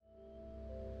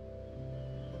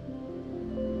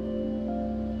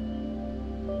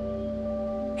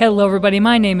Hello everybody,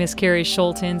 my name is Carrie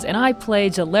Schultens, and I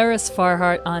play Jalaris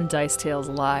Farhart on Dice Tales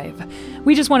Live.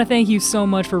 We just want to thank you so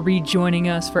much for rejoining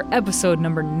us for episode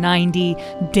number 90,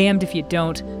 Damned If You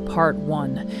Don't, Part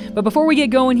 1. But before we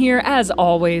get going here, as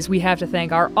always, we have to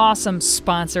thank our awesome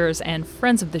sponsors and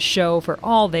friends of the show for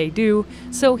all they do,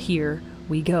 so here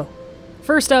we go.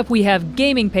 First up, we have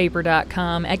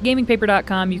GamingPaper.com. At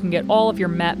GamingPaper.com, you can get all of your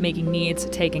map-making needs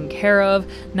taken care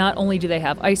of. Not only do they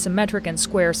have isometric and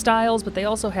square styles, but they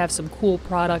also have some cool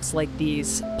products like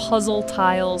these puzzle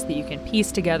tiles that you can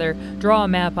piece together, draw a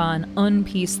map on,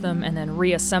 unpiece them, and then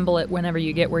reassemble it whenever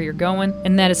you get where you're going.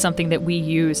 And that is something that we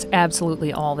use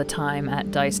absolutely all the time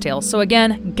at Dice Tales. So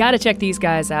again, gotta check these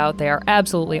guys out. They are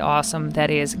absolutely awesome.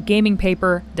 That is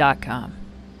GamingPaper.com.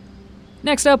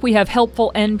 Next up, we have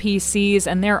Helpful NPCs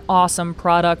and their awesome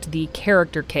product, the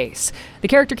Character Case. The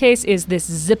Character Case is this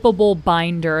zippable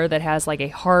binder that has like a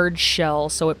hard shell,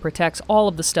 so it protects all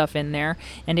of the stuff in there.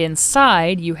 And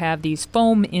inside, you have these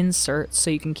foam inserts, so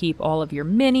you can keep all of your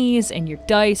minis and your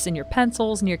dice and your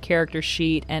pencils and your character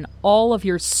sheet and all of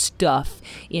your stuff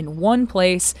in one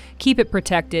place, keep it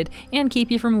protected, and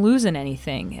keep you from losing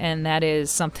anything. And that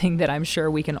is something that I'm sure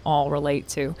we can all relate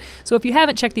to. So if you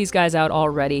haven't checked these guys out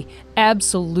already,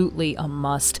 absolutely a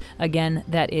must. Again,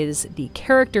 that is the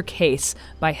Character Case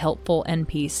by Helpful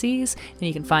NPCs, and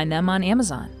you can find them on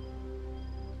Amazon.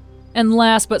 And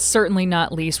last but certainly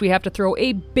not least, we have to throw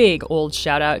a big old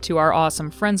shout out to our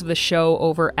awesome friends of the show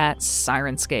over at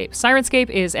Syrinscape. Syrinscape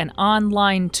is an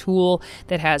online tool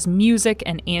that has music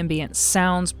and ambient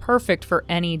sounds perfect for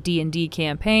any D&D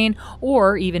campaign,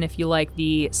 or even if you like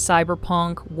the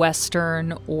cyberpunk,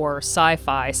 western, or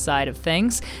sci-fi side of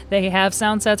things, they have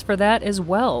sound sets for that as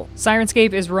well.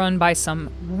 Syrinscape is run by some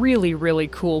really, really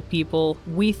cool people.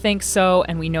 We think so,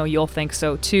 and we know you'll think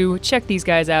so too. Check these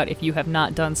guys out if you have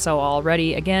not done so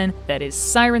already. Again, that is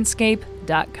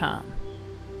Syrinscape.com.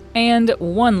 And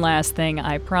one last thing,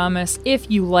 I promise, if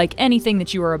you like anything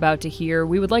that you are about to hear,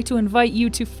 we would like to invite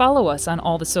you to follow us on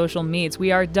all the social medias.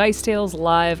 We are Dice Tales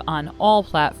Live on all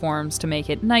platforms to make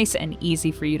it nice and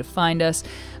easy for you to find us.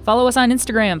 Follow us on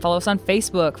Instagram, follow us on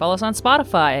Facebook, follow us on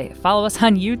Spotify, follow us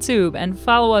on YouTube, and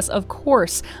follow us, of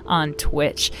course, on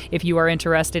Twitch. If you are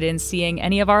interested in seeing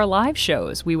any of our live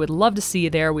shows, we would love to see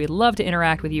you there. We'd love to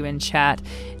interact with you in chat.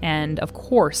 And, of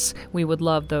course, we would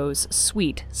love those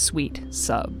sweet, sweet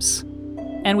subs.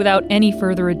 And without any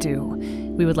further ado,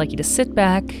 we would like you to sit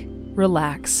back,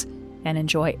 relax, and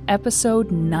enjoy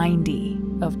episode 90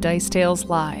 of Dice Tales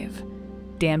Live.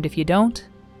 Damned If You Don't,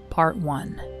 Part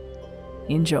 1.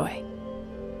 Enjoy.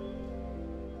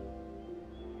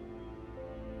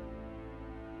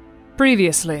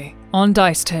 Previously on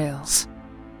Dice Tales.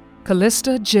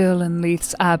 Callista, Jill, and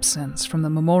Leith's absence from the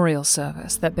memorial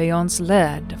service that Beyonce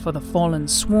led for the fallen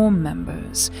swarm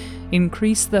members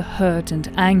increased the hurt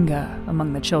and anger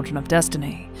among the Children of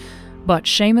Destiny, but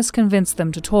Seamus convinced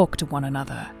them to talk to one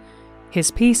another. His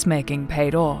peacemaking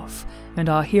paid off, and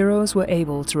our heroes were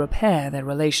able to repair their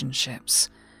relationships.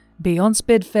 Beyonce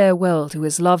bid farewell to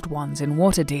his loved ones in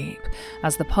Waterdeep,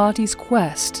 as the party's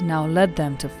quest now led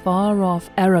them to far-off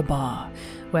Erebar,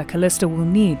 where Callista will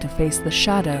need to face the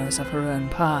shadows of her own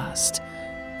past.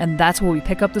 And that's where we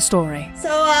pick up the story. So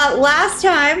last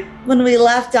time, when we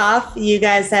left off, you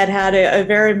guys had a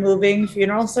very moving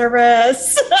funeral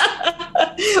service,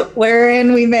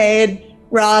 wherein we made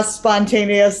Ross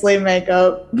spontaneously make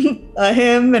up a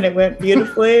hymn, and it went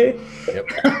beautifully. Yep.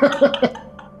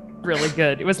 Really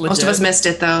good. It was legit. Most of us missed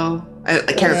it, though,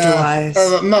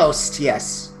 character-wise. Most,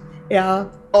 yes. Yeah.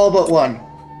 All but one.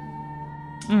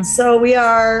 So we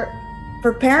are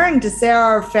preparing to say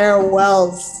our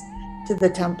farewells to the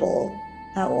temple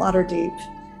at Waterdeep.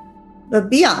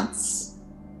 But Beyonce,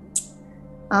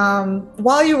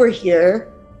 while you were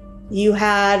here, you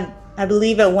had, I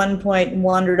believe at one point,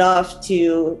 wandered off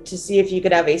to see if you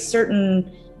could have a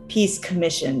certain piece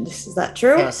commissioned. Is that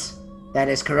true? Yes, that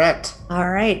is correct. All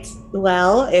right.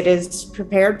 Well, it is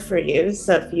prepared for you.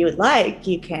 So if you would like,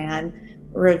 you can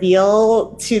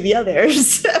reveal to the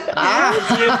others. You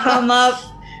come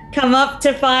up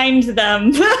to find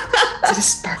them. It's a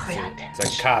sparkly idea.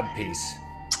 It's a cod piece.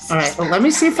 All right, well, let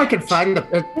me see if I can find the...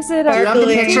 Is it do you have the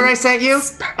picture I sent you?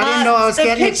 I didn't know I was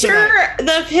getting it tonight.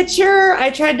 The picture I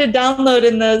tried to download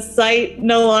in the site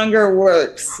no longer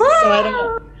works. So I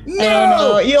don't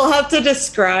know. You'll have to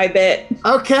describe it.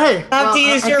 Okay. You have to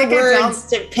use your words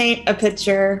to paint a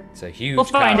picture. It's a huge We'll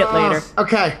find it later.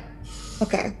 Okay.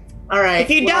 Okay. All right. If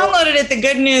you downloaded it, the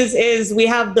good news is we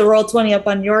have the Roll20 up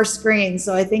on your screen,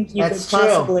 so I think you could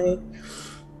possibly...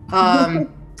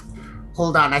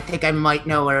 Hold on, I think I might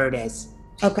know where it is.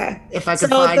 Okay. If I could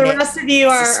find it. So the rest of you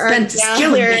are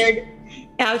gathered,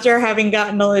 after having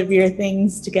gotten all of your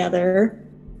things together.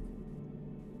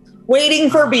 Waiting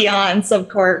for Beyonce, of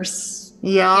course.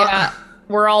 Yeah.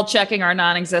 We're all checking our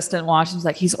non-existent watches.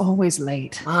 Like, he's always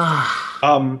late.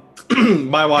 My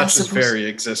watch is very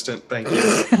existent. Thank you.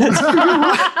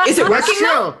 Is it working That's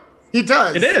now? true. He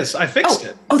does. It is. I fixed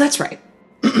it. Oh, that's right.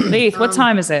 Leith, what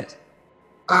time is it?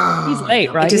 He's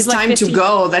late, right? It is He's like time to 15.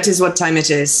 go. That is what time it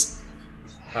is.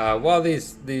 While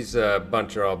these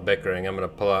bunch are all bickering, I'm gonna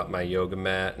pull out my yoga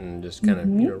mat and just kind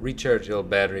of recharge the old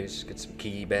batteries, get some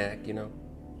ki back.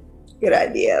 Good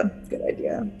idea. Good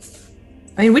idea.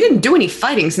 I mean, we didn't do any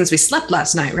fighting since we slept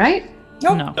last night, right?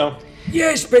 Nope. No. No.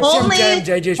 Yes, but sometimes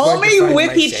I just want to only find with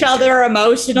my each center. other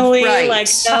emotionally. Right. Like,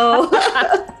 no.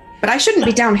 But I shouldn't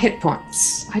be down hit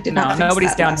points. I did No, not. fix nobody's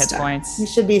that down last hit time. points. You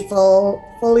should be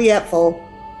fully at full.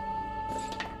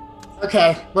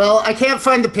 Okay, well, I can't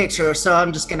find the picture, so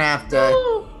I'm just gonna have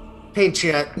to paint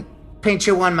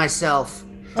you one myself.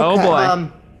 Oh Okay. boy.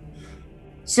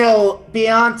 So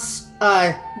Beyonce,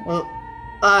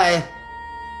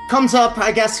 comes up.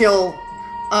 I guess he'll,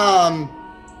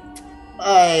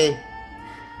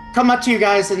 come up to you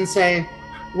guys and say,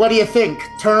 "What do you think?"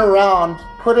 Turn around,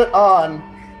 put it on,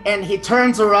 and he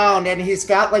turns around and he's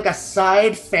got like a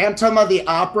side Phantom of the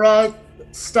Opera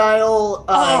style,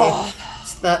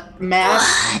 the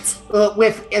mask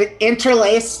with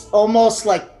interlaced, almost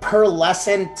like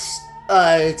pearlescent,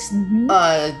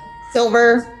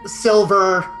 Silver.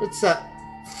 silver. It's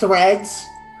threads,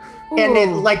 and it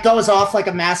like goes off like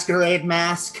a masquerade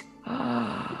mask.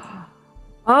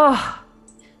 Oh,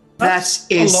 That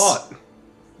A is lot.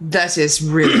 That is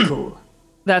really cool.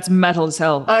 that's metal as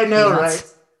hell. I know,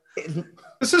 Yes. right?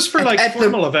 This is for like at the-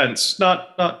 formal events, not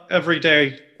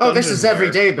everyday. Oh, this is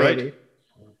every day, right? baby.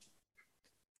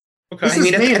 Okay. This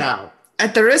mean, is me at- now.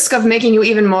 At the risk of making you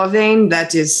even more vain,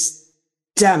 that is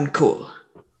damn cool.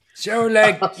 So,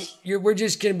 like, we're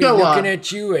just gonna be Go looking on.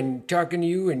 at you and talking to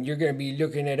you, and you're gonna be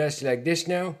looking at us like this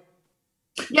now.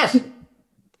 Yes.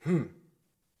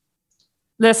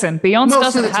 Listen, Beyonce Most of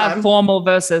doesn't the have time. formal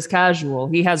versus casual.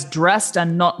 He has dressed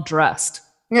and not dressed.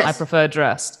 Yes. I prefer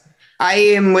dressed. I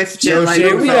am with Jill. I say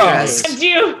don't we like are. dress. And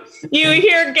you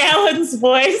hear Gallen's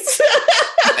voice.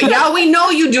 Yeah, we know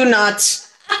you do not.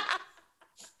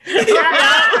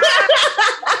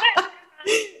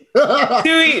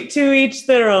 to each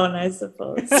their own, I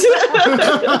suppose.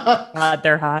 God,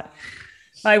 they're hot.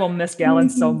 I will miss Gallon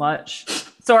so much.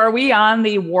 So are we on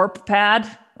the warp pad?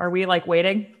 Are we like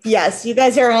waiting? Yes, you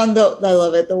guys are on the, I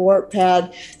love it, the warp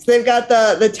pad. So they've got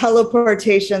the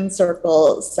teleportation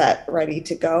circle set ready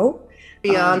to go.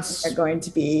 Beyonce. They're going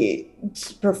to be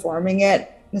performing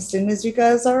it as soon as you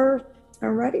guys are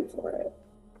ready for it.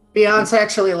 Beyonce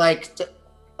actually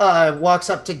walks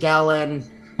up to Galen,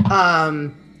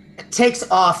 takes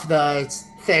off the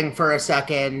thing for a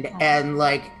second, and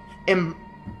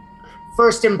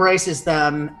first embraces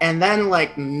them, and then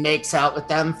makes out with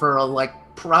them for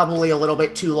probably a little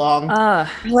bit too long.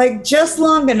 Like just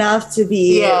long enough to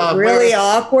be where really it's-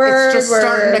 awkward. It's just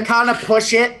starting where- to kind of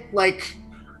push it,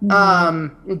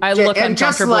 I look and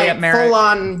just uncomfortably at Merritt. full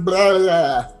on blah,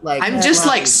 blah, like I'm just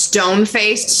stone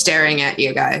faced staring at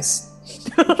you guys.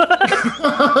 That's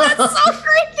so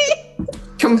creepy.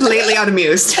 Completely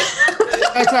unamused.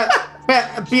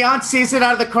 Beyonce sees it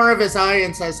out of the corner of his eye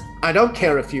and says, "I don't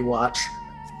care if you watch."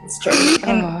 It's true.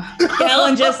 And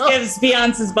Galen just gives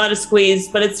Beyonce's butt a squeeze,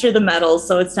 but it's through the metal,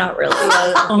 so it's not really.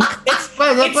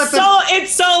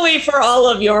 It's solely for all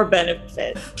of your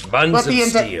benefit. Buns But of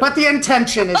steel. but the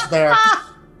intention is there.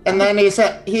 And then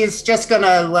he's just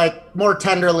gonna more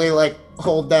tenderly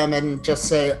hold them and just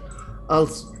say, I'll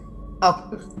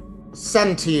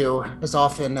send to you as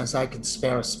often as I can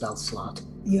spare a spell slot.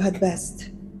 You had best.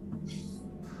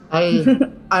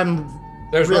 I'm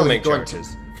There's really roaming going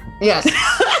charges. yes.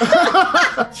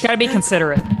 Gotta be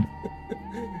considerate.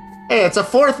 Hey, it's a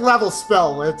 4th level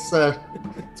spell. It's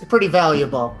pretty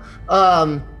valuable.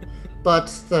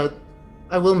 But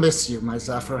I will miss you, my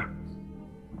Zephyr.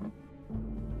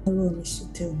 I will miss you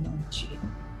too, Monchi.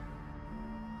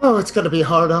 Oh, it's gonna be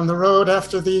hard on the road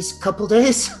after these couple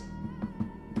days.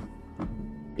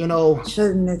 You know,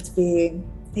 Shouldn't it be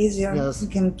easier? Yes. You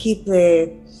can keep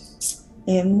a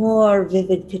more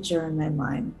vivid picture in my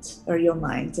mind, or your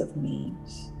mind of me.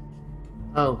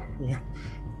 oh, yeah,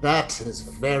 that is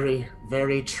very,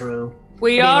 very true.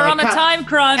 We I mean, are like, on a time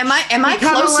crunch. Am I He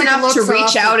kinda, close enough to looks reach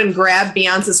off out and grab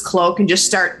Beyonce's cloak and just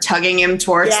start tugging him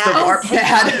towards the Yes. warp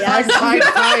pad? Yes. Fine.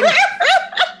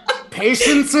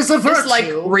 patience is a virtue. Just like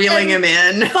reeling him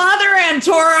in. Father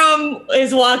Antorum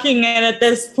is walking in at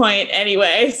this point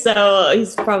anyway, so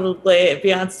he's probably,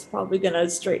 Beyonce's probably gonna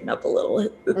straighten up a little.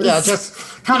 Yeah,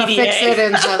 just kind of fix it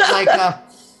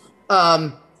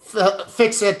and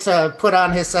fix it to put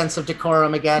on his sense of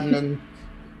decorum again and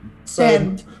say,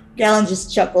 And Galen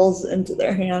just chuckles into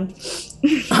their hand.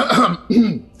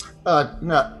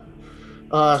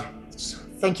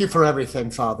 Thank you for everything,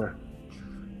 Father.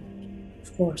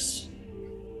 Of course.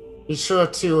 Be sure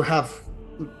to have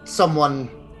someone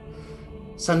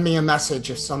send me a message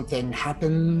if something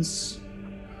happens.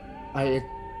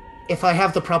 If I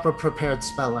have the proper prepared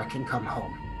spell, I can come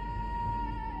home.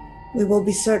 We will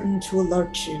be certain to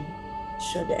alert you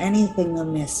should anything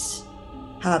amiss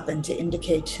happen to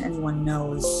indicate anyone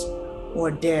knows or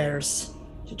dares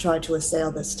to try to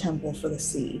assail this temple for the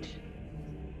seed.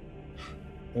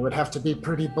 They would have to be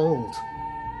pretty bold.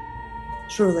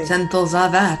 Truly. Tentals are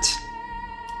that.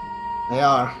 They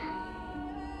are.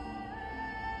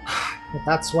 But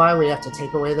that's why we have to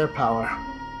take away their power.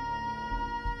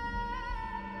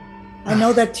 I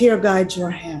know that Tyr guides your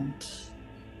hand.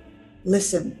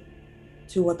 Listen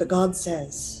to what the god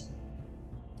says,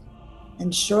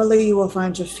 and surely you will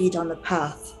find your feet on the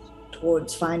path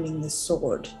towards finding this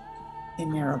sword in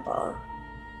Erebar.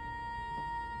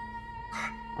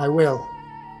 I will.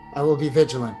 I will be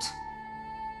vigilant.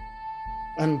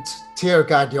 And Tyr,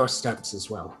 guide your steps as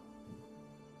well.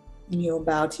 And he will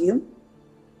bow to you.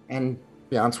 And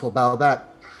Beyonce will bow back.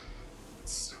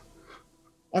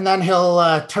 And then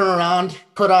he'll turn around,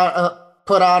 put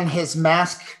on his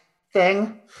mask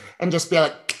thing, and just be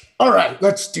like, "All right,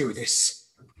 let's do this."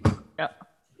 Yeah.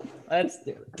 Let's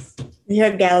do this. You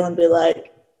hear Galen be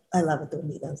like, "I love it when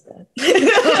he does that."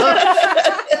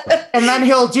 And then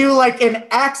he'll do like an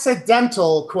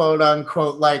accidental, quote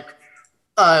unquote, like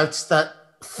it's the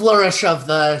flourish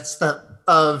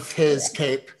of his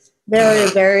cape. Very,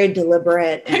 very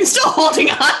deliberate. I'm still holding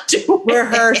on to it.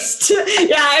 Rehearsed.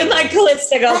 Yeah, and like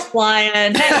Callista goes flying.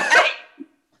 And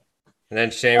then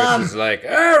Seamus is like,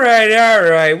 all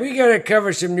right, we gotta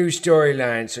cover some new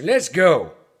storylines, so let's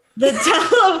go. The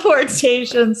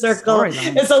teleportation circle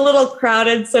is a little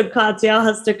crowded, so Katya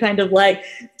has to kind of like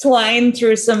twine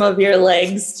through some of your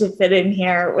legs to fit in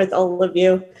here with all of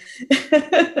you.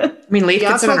 I mean, Leaf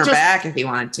could sit on her just- back if he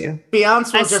wanted to.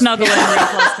 Beyonce will I just snuggle in real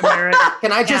close to Merritt.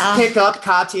 Can I just pick up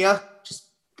Katya? Just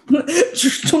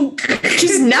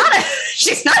She's not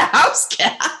a house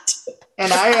cat.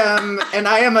 and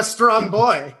I am a strong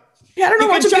boy. Yeah, I don't know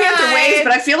You what can the panther try. weighs,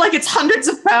 but I feel like it's hundreds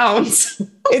of pounds.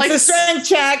 It's Like, a strength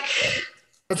check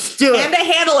Let's do and it. a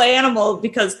handle animal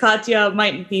because Katya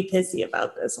might be pissy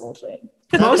about this whole thing.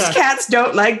 most Okay. cats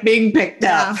don't like being picked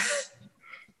up.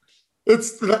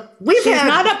 She's She's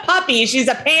not a puppy, she's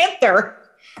a panther.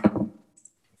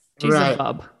 She's Right. a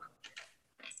bub.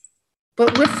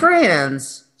 But we're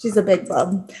friends. She's a big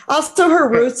bub. Also, her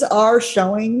roots are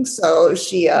showing, so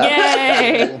she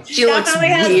Yay! She looks Definitely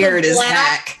has the weird as black-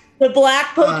 heck. the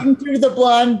black poking through the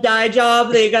blonde dye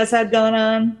job that you guys had going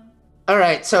on. All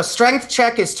right, so strength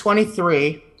check is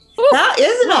 23. That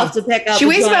is enough to pick up. She a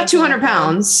weighs about giant 200 animal.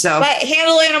 pounds, so. But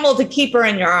handle animal to keep her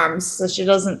in your arms so she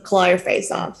doesn't claw your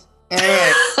face off. All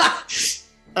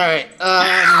right.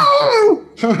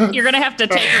 You're gonna have to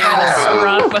take her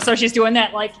in a scruff, so she's doing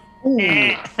that like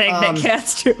thing that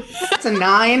cats do. That's a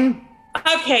 9.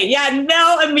 Okay, yeah,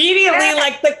 no, immediately,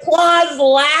 like, the claws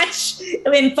latch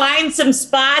and find some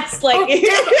spots, like... Damn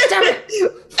it!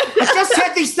 I just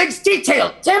had these things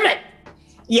detailed. Damn it!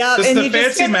 Yeah, Does and the you just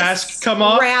fancy get mask come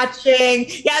off? scratching.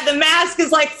 Yeah, the mask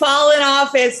is, like, falling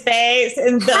off his face,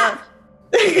 and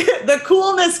the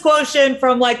coolness quotient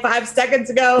from, like, 5 seconds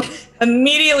ago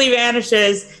immediately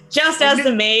vanishes, just as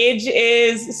the mage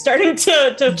is starting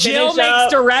to Jill finish makes up.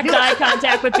 direct eye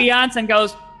contact with Beyonce and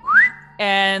goes,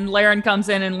 and Laren comes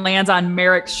in and lands on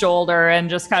Merrick's shoulder and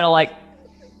just kind of like,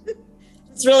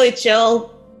 It's really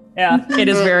chill. yeah, it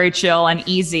is very chill and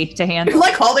easy to handle.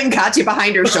 like holding Katya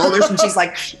behind her shoulders, and she's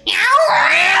like,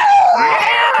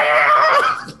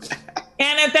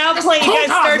 And at that point, you guys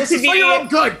start This to is for your own be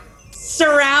good.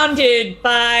 surrounded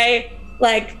by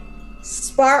like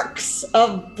sparks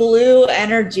of blue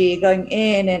energy going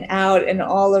in and out and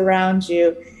all around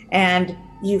you. And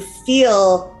you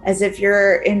feel as if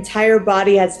your entire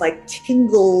body has like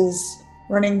tingles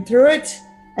running through it.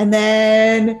 And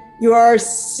then you are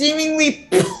seemingly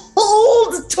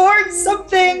pulled towards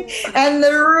something, and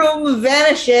the room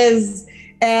vanishes,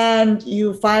 and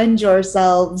you find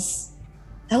yourselves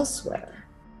elsewhere.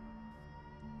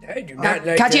 I do not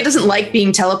like Katya that. doesn't like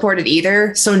being teleported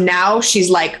either, so now she's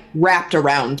like wrapped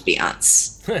around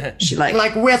Beyonce. She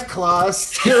like with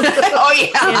claws. oh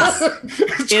yeah.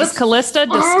 Is Callista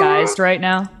disguised right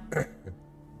now?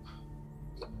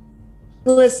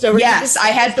 Callista, Yes, I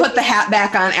had put the hat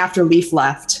back on after Leaf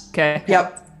left. Okay.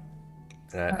 Yep.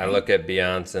 I look at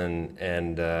Beyonce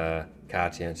and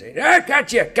Katya and say,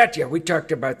 Katya, we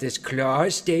talked about this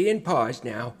clause. Stay in pause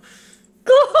now.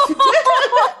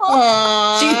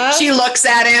 She looks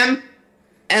at him,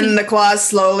 and the claws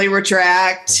slowly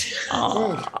retract.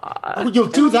 Oh, you'll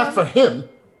do that for him.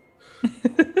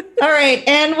 All right,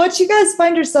 and what you guys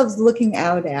find yourselves looking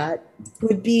out at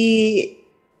would be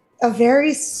a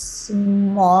very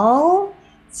small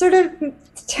sort of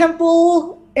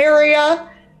temple area.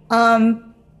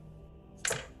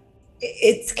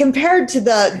 It's compared to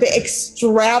the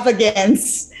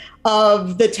extravagance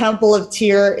of the Temple of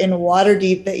Tyr in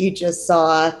Waterdeep that you just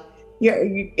saw.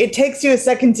 It takes you a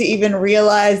second to even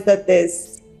realize that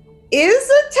this is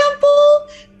a temple.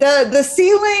 The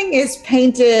ceiling is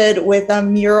painted with a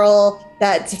mural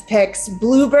that depicts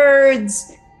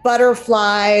bluebirds,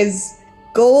 butterflies,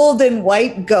 gold and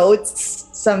white goats,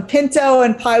 some pinto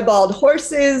and piebald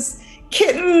horses,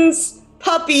 kittens,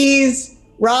 puppies,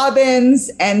 robins,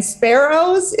 and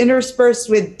sparrows, interspersed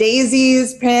with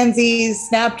daisies, pansies,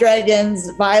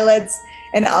 snapdragons, violets,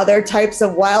 and other types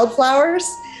of wildflowers.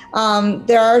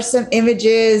 There are some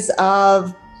images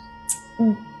of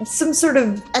some sort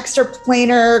of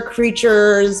extraplanar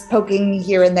creatures poking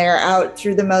here and there out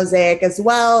through the mosaic as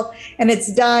well. And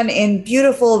it's done in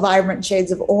beautiful, vibrant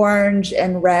shades of orange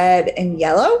and red and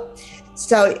yellow.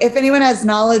 So if anyone has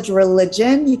knowledge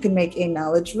religion, you can make a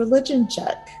knowledge religion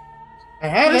check. I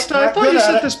have Lista, I thought you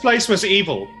said this place was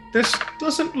evil. This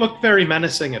doesn't look very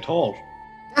menacing at all.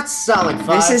 That's solid 5.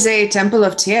 This is a Temple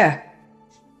of Tyr.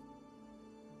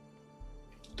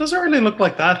 Doesn't really look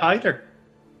like that either.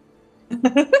 You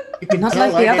can Not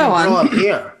tell like the I other didn't one. grow up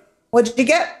here. What did you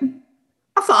get?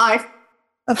 A 5.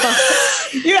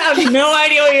 You have no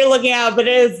idea what you're looking at, but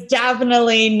it is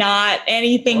definitely not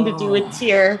anything to do with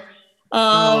Tyr.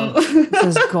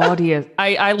 This is gaudy as...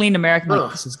 I lean American like,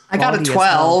 Ugh. this is I got a gaudy as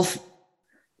hell. 12.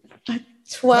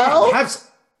 12?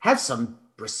 Have some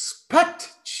respect.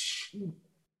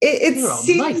 It You're a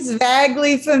seems knight.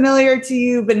 vaguely familiar to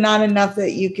you, but not enough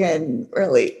that you can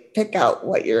really pick out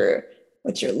what you're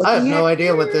looking I have at. no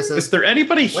idea what this Is is. there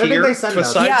anybody Where did here they send us?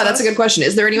 besides Yeah, that's a us? good question.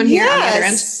 Is there anyone here on the other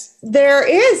end? Yes, there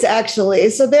is actually.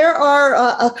 So there are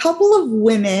a couple of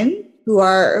women who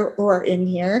are in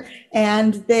here,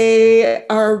 and they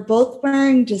are both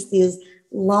wearing just these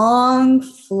long,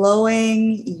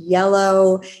 flowing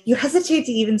yellow. You hesitate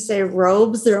to even say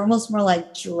robes. They're almost more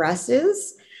like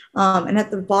dresses. And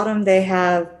at the bottom, they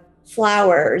have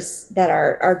flowers that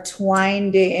are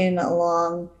twined in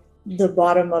along the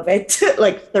bottom of it,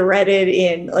 like threaded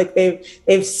in, like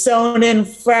they've sewn in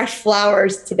fresh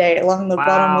flowers today along the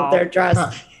bottom of their dress.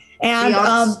 Huh. And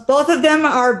Beyonce. both of them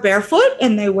are barefoot,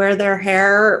 and they wear their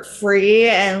hair free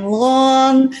and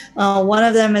long. One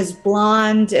of them is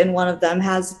blonde, and one of them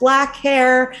has black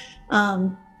hair.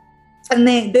 And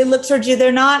they look towards you.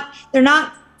 They're not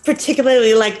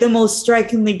particularly like the most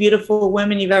strikingly beautiful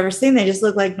women you've ever seen. They just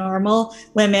look like normal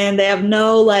women. They have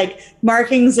no like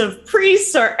markings of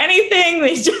priests or anything.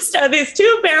 They just are these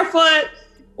two barefoot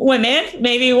women,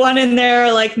 maybe one in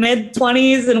their like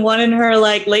mid-20s and one in her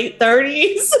like late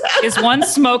 30s. Is one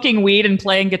smoking weed and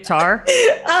playing guitar?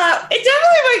 It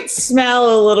definitely might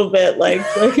smell a little bit like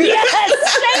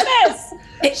Yes,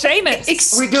 Seamus.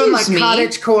 Excuse Are we doing like me.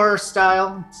 cottagecore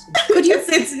style?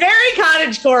 it's very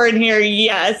cottagecore in here,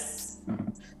 yes.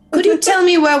 Could you tell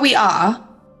me where we are?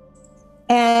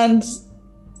 And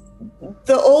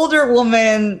the older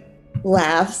woman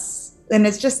laughs, and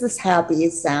it's just this happy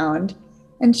sound.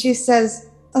 And she says,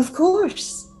 "Of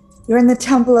course, you're in the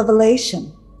Temple of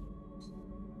Elation.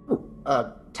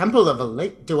 Temple of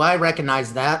Elate. Do I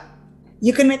recognize that?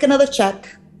 You can make another check."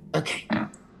 Okay.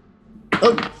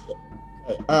 Oh.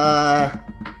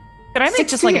 Could I make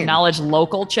just like a 16. knowledge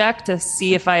local check to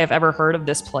see if I have ever heard of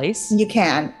this place? You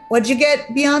can. What'd you get,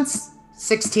 Beyonce?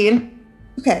 16.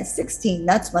 Okay, 16.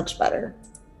 That's much better.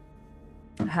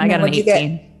 I got an What'd you get?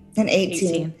 18. An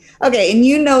 18. Okay, and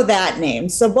you know that name.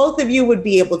 So both of you would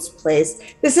be able to place.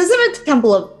 This isn't a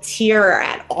Temple of Tyr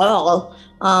at all.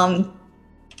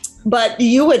 But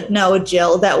you would know,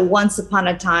 Jill, that once upon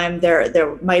a time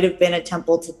there might have been a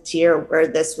temple to Tyr where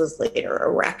this was later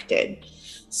erected.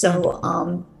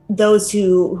 So those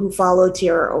who follow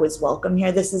Tyr are always welcome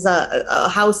here. This is a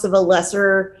house of a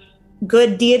lesser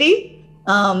good deity.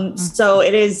 So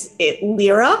it is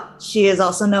Lyra. She is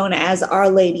also known as Our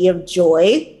Lady of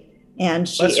Joy. and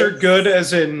she Lesser is- good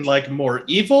as in like more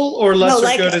evil, or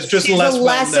lesser good as just she's less a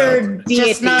lesser well-known? deity.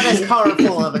 Just not as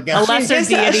powerful of a guy. A lesser She's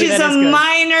deity she's that a is good.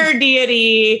 minor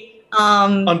deity.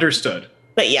 Understood.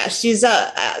 But yeah, she's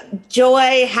a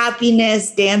joy,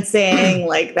 happiness, dancing,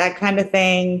 like that kind of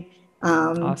thing.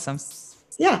 Awesome.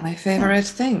 Yeah. My favorite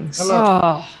things.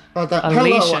 Oh, Hello,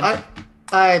 Elation.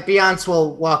 Beyonce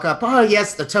will walk up. Oh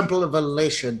yes, the Temple of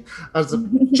Elation.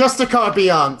 Justicar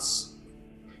Beyonce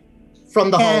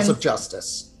from the Halls And- of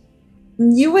Justice.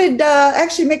 You would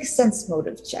actually make sense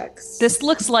motive checks. this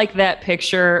looks like that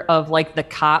picture of like the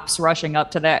cops rushing up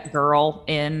to that girl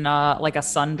in like a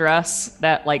sundress.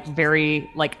 That like very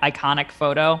like iconic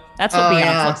photo. That's what Oh, Beyonce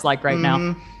yeah. looks like right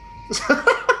now.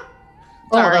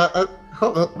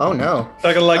 Oh, oh no.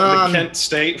 Like the Um, Kent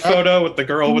State photo with the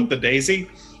girl with the daisy.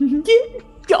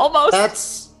 Almost.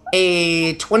 That's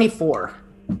a 24.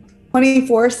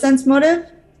 24 sense motive.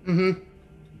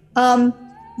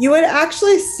 You would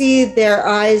actually see their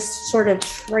eyes sort of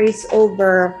trace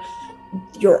over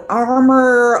your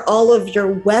armor, all of your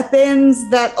weapons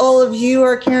that all of you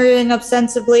are carrying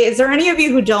ostensibly. Is there any of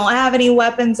you who don't have any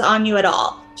weapons on you at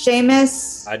all?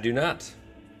 Seamus? I do not.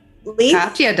 Leaf?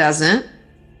 Katya doesn't.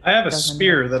 I have a Doesn't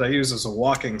spear that I use as a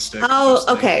walking stick. Oh,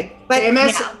 mostly. okay. But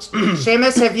Seamus, yeah.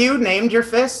 Seamus, have you named your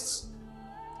fists?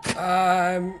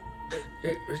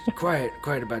 Quiet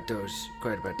about those.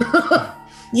 Quiet about those.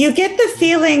 You get the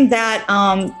feeling that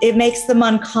it makes them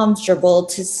uncomfortable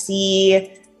to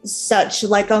see such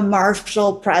like a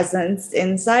martial presence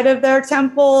inside of their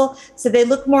temple. So they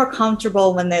look more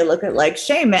comfortable when they look at like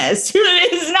Seamus, who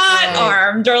is not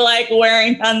armed or like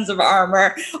wearing tons of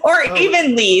armor, or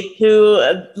even Leith, who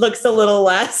looks a little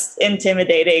less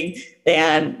intimidating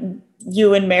than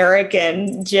you and Merrick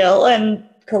and Jill and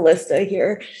Callista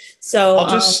here. So I'll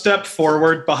just step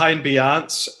forward behind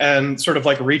Beyonce and sort of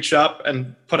like reach up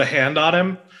and put a hand on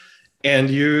him and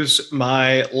use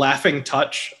my laughing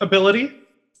touch ability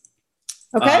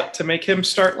to make him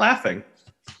start laughing.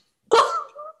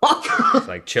 Just,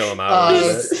 like chill him out a little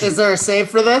bit. Is there a save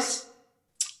for this?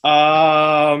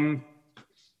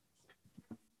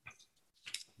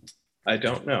 I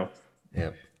don't know.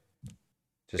 Yeah.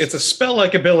 It's a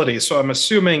spell-like ability, so I'm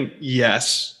assuming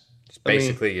yes.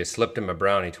 Basically, you slipped him a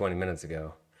brownie 20 minutes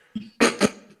ago.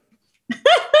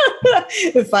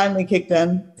 it finally kicked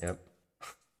in. Yep.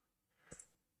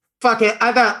 Fuck it.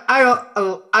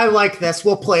 I like this.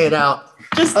 We'll play it out.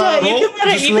 Just roll- you can let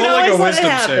it. just You roll can like a always let it wisdom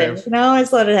happen. save. You can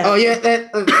always let it happen. Oh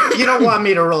yeah, you don't want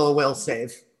me to roll a will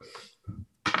save.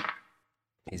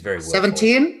 He's very willful.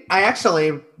 17? I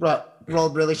actually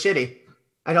rolled really shitty.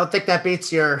 I don't think that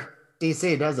beats your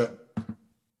DC, does it?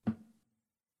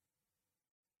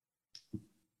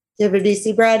 Do you have a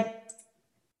DC, Brad?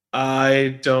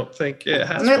 I don't think it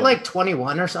has. Isn't it one. like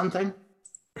 21 or something?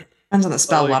 Depends on the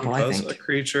spell Only level, I cause think. a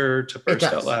creature to It burst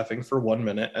does. out laughing for 1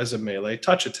 minute as a melee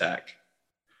touch attack.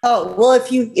 Oh well,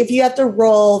 if you have to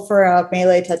roll for a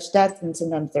melee touch attack, then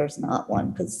sometimes there's not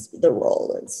one because the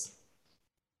roll is.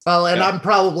 Well, and Yeah. I'm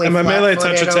probably And my melee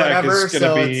touch flat-footed or attack whatever, is going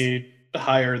so to it's- be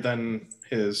higher than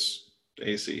his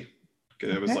AC.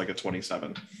 It was Okay. like a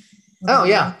 27. Oh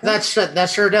yeah, that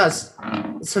sure does.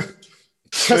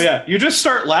 So yeah, you just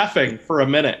start laughing for a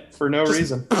minute for no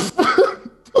reason.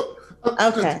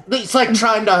 Okay, It's like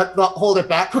trying to hold it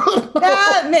back.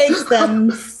 that makes them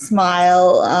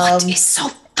smile. It's so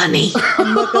funny.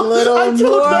 Look a little I don't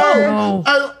more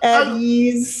know. at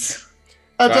ease.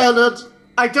 I don't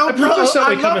I know. promise that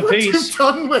I they come in love what peace. you've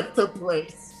done with the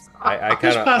place. I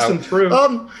kind Just passing of.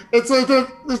 through. It's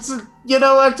you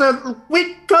know, it's a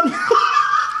we come.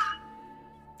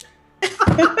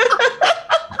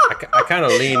 I kind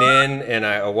of lean in and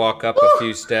I walk up a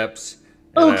few steps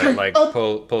and I Okay. like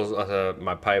pull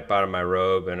my pipe out of my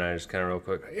robe and I just kind of real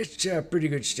quick. It's pretty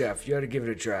good stuff. You ought to give it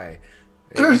a try.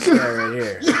 This guy right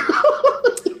here.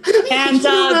 And You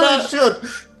really should.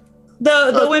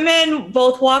 the women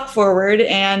both walk forward,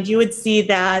 and you would see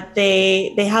that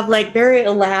they have like very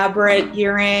elaborate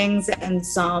earrings and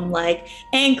some like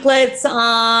anklets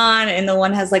on, and the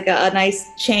one has like a nice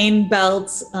chain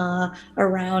belt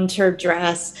around her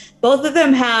dress. Both of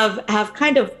them have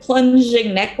kind of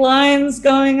plunging necklines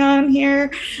going on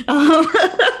here.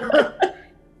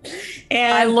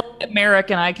 And I look at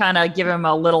Merrick and I kind of give him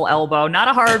a little elbow. Not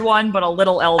a hard one, but a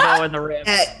little elbow in the ribs.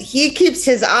 he keeps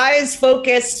his eyes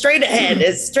focused straight ahead,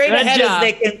 as straight Good ahead job. as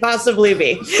they can possibly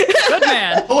be. Good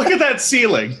man. Oh, look at that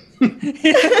ceiling.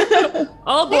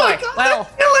 Oh boy. my God, Well,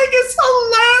 that feeling is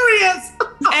hilarious.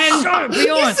 And Sean, be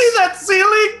You honest. see that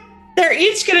ceiling? They're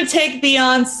each going to take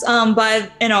Beyonce by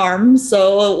an arm,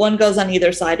 so one goes on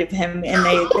either side of him, and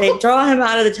they draw him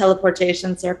out of the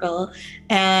teleportation circle.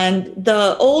 And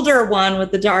the older one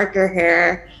with the darker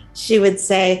hair, she would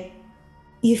say,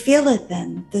 "You feel it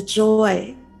then, the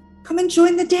joy. Come and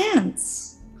join the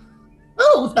dance."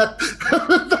 Oh,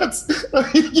 that's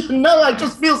I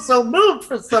just feel so moved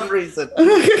for some reason.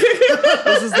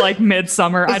 This is like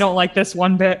Midsummer. I don't like this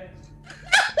one bit.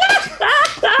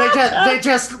 They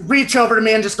just reach over to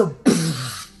me and just go.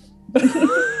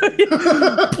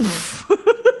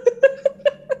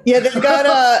 Yeah, they've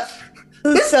got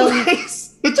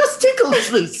Place, it just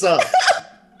tickles me so.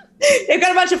 They've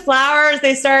got a bunch of flowers.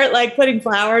 They start like putting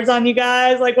flowers on you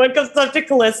guys. Like one comes up to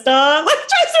Callista, like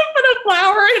tries to put a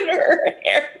flower in her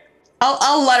hair.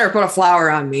 I'll let her put a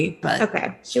flower on me, but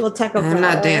Okay, she will take a flower. I'm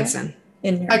not dancing.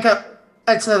 In I her. go,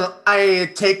 and so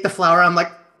I take the flower. I'm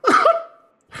like,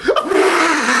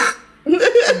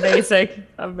 Amazing.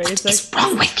 What's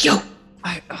wrong with you? Oh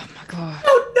my god.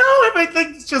 oh no,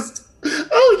 everything's just,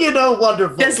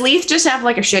 wonderful. Does Leaf just have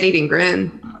like a shit-eating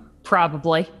grin?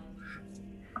 Probably.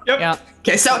 Yep. Yeah.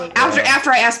 Okay, so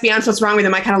after I ask Beyonce what's wrong with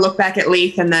him, I kind of look back at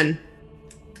Leaf and then,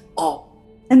 oh.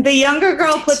 And the younger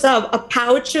girl puts a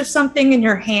pouch of something in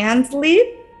your hand, Leaf.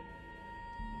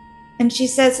 And she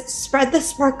says, "Spread the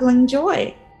sparkling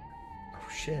joy." Oh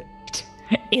shit.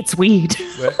 It's weed.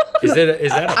 What? Is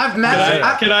that? I've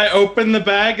met. Can I open the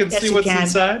bag and Yes, see you what's can.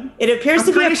 inside? It appears I'm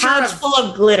to be a pretty sure pouch I've- full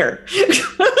of glitter.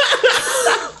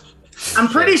 I'm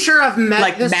pretty sure I've met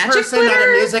Like this magic person at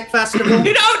glitter? a music festival.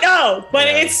 You don't know, but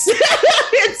Yeah. it's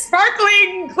it's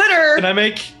sparkling glitter.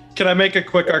 Can I make a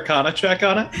quick Arcana check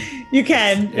on it? You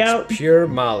can. It's Yep. pure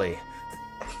Molly.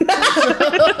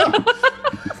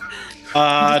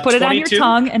 Put it on your 22?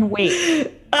 tongue and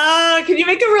wait. Can you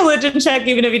make a religion check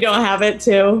even if you don't have it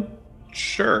too?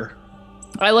 Sure.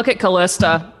 I look at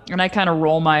Callista and I kind of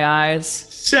roll my eyes.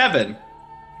 7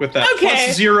 with that Okay.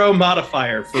 +0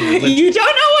 modifier for religion. You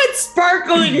don't know what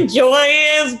sparkling joy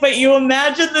is, but you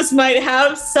imagine this might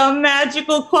have some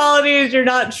magical qualities. You're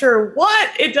not sure what.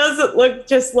 It doesn't look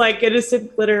just like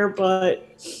innocent glitter, but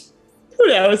who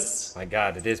knows? My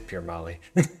God, it is pure Molly.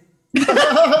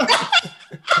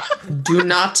 Do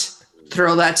not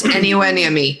throw that anywhere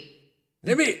near me.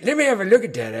 Let me have a look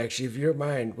at that, actually, if you don't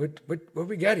mind. What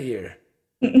we got here?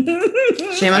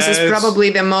 Seamus is As- probably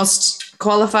the most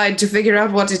qualified to figure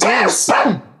out what it is.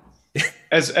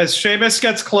 As Seamus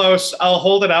gets close, I'll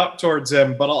hold it out towards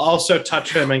him, but I'll also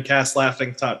touch him and cast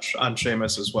Laughing Touch on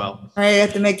Seamus as well. All right, you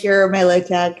have to make your melee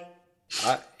tag.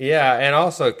 Yeah, and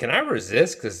also, can I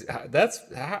resist? Because that's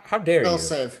how dare Will you?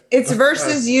 save. It's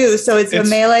versus you, so it's a It's-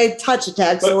 melee touch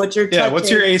attack. So what's your touch? Yeah, what's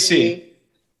your AC?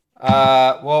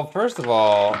 Well, first of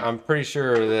all, I'm pretty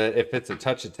sure that if it's a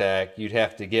touch attack, you'd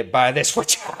have to get by this.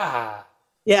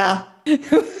 Yeah.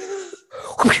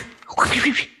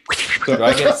 Do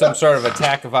I get some sort of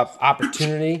attack of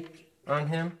opportunity on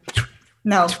him?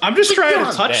 No. I'm just trying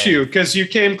to touch Dang. you because you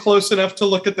came close enough to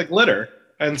look at the glitter.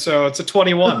 And so it's a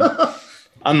 21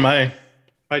 on my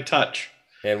touch.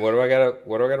 And what do I gotta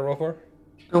roll for?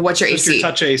 What's your Just AC? your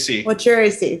touch AC. What's your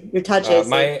AC? Your touch AC.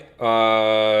 My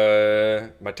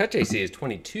touch AC is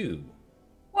 22.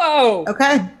 Whoa.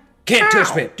 Okay. Can't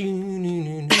touch me.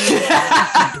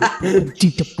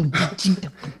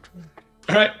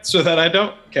 All right, so that I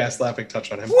don't cast Laughing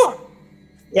Touch on him.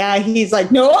 Yeah, he's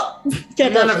like, no.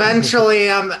 And then eventually,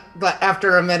 but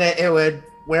after a minute, it would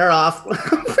wear off.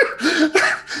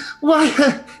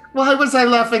 Why was I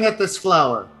laughing at this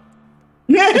flower?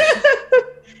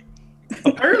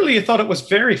 Apparently, you thought it was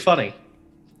very funny.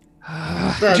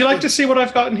 Would you like to see what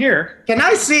I've got in here? Can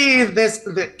I see this?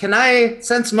 Can I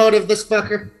sense motive this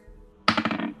fucker?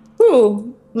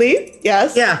 Who? Lee?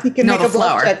 Yes. Yeah. He can No, make the a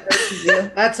bluff flower. check versus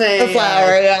you. That's a The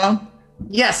flower, yeah.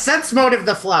 Yes, sense motive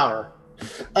the flower.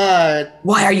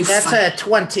 Why are you That's fun- a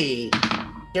 20.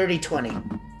 Dirty 20.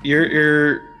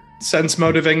 You're sense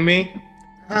motiving me,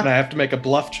 and I have to make a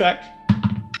bluff check.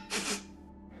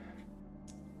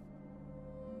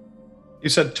 You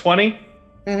said 20?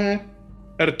 Mm-hmm.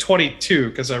 At a 22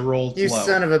 because I rolled You low.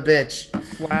 son of a bitch.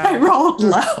 I rolled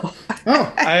low.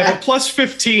 Oh, I have a plus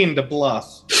 15 to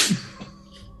bluff.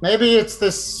 maybe it's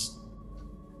this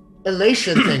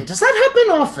elation thing. Does that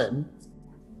happen often?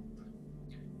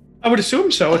 I would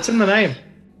assume so. It's in the name.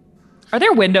 Are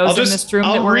there windows in this room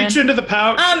that I'll we're reach in? into the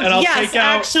pouch and I'll Yes, take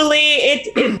out. actually,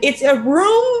 it's a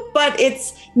room, but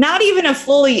it's not even a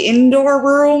fully indoor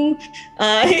room.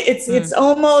 It's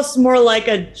almost more like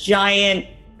a giant,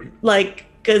 like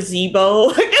gazebo,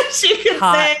 I guess you could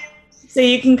Hot. say. So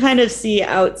you can kind of see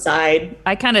outside.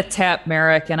 I kind of tap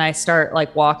Merrick and I start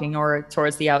like walking over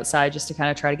towards the outside just to kind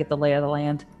of try to get the lay of the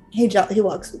land. He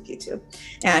walks with you too,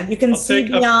 and you can see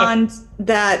beyond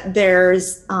that.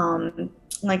 There's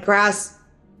like grass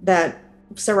that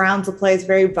surrounds the place,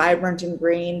 very vibrant and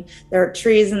green. There are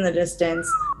trees in the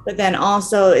distance, but then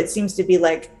also it seems to be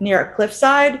like near a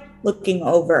cliffside, looking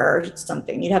over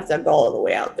something. You'd have to go all the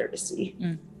way out there to see.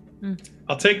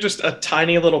 I'll take just a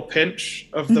tiny little pinch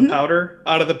of the powder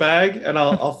out of the bag, and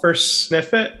I'll first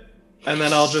sniff it, and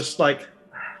then I'll just like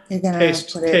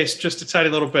taste just a tiny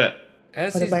little bit.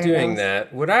 As he's doing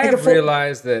that, would I have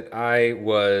realized that I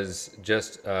was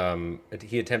just,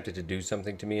 he attempted to do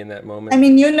something to me in that moment? I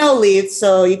mean, Leith,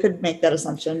 so you could make that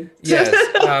assumption. Yes,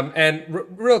 and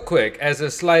real quick, as a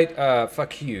slight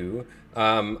fuck you,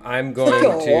 I'm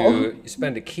going to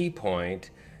spend a key point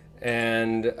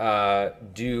and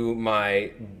do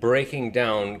my breaking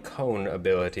down cone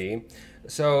ability.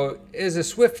 So, as a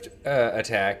swift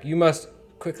attack, you must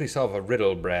quickly solve a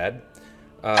riddle, Brad.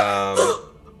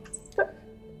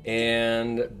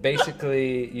 And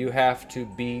basically, you have to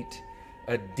beat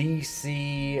a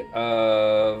DC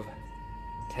of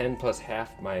 10 plus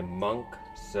half my monk.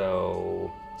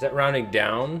 So, is that rounding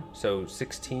down? So,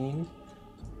 16.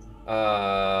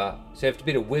 So, you have to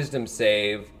beat a wisdom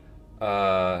save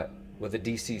with a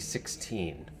DC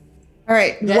 16. All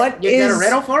right. You got a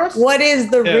riddle for us? What is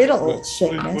the riddle,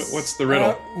 Seamus? What's the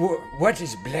riddle? What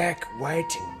is black,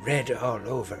 white, and red all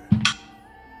over?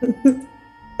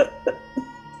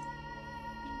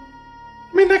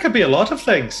 I mean, that could be a lot of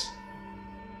things.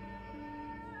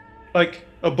 Like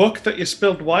a book that you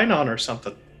spilled wine on or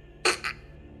something. Does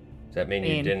that mean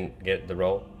you didn't get the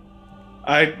roll?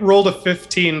 I rolled a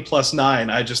 15 plus 9.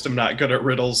 I just am not good at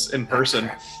riddles in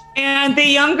person. And the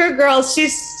younger girl, she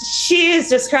is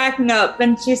just cracking up,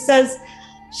 and she says,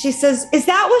 "Is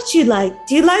that what you like?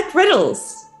 Do you like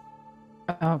riddles?"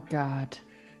 Oh God.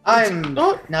 I'm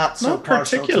not so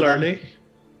particularly.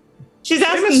 She's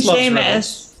asking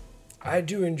Seamus. I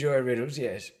do enjoy riddles,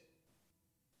 yes.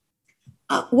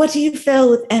 What do you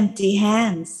fill with empty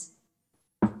hands?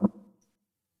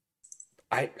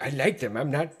 I like them. I'm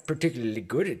not particularly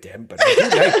good at them, but I do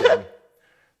like them.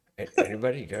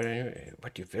 Anybody got any?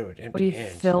 What do you fill with empty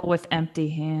hands? What do you fill with empty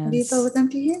hands? What do you fill with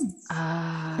empty hands?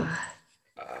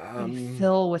 What do you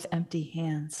fill with empty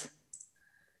hands?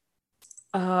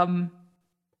 I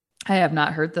have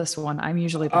not heard this one. I'm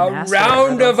usually the master. A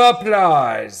round of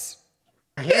applause.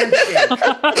 A handshake.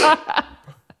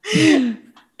 I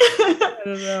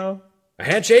don't know. A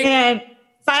handshake? And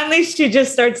finally she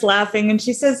just starts laughing and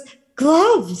she says,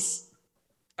 "Gloves."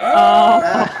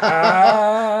 I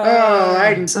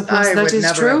Suppose that would is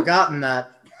never true? have gotten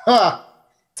that. Huh.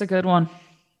 It's a good one.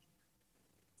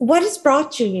 What has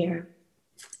brought you here?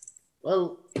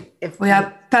 Well, if We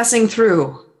are passing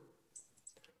through.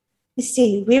 I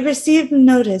see. We received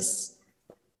notice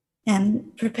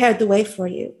and prepared the way for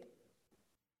you.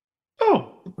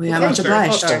 Oh, We are much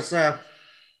obliged.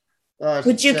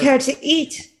 Would you care to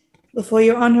eat before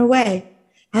you're on your way?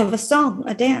 Have a song,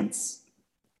 a dance.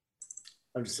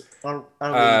 Can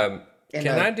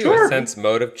I do a sense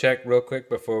motive check real quick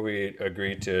before we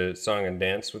agree to song and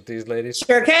dance with these ladies?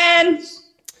 Sure can.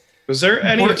 Was there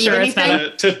any Or eat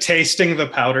anything? to tasting the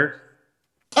powder?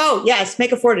 Oh, yes.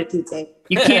 Make a fortitude save.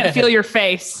 You can't feel your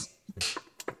face.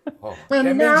 Oh, When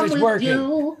that means I'm it's with working.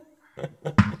 you.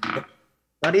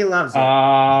 Buddy loves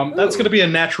it. That's going to be a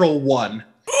natural 1.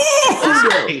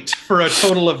 8 for a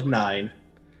total of 9.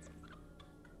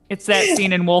 It's that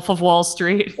scene in Wolf of Wall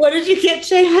Street. What did you get,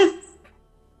 Seamus?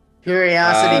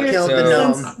 Curiosity killed the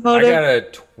gnome. I got a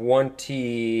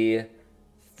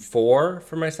 24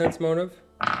 for my sense motive.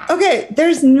 Okay,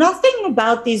 there's nothing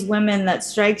about these women that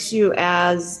strikes you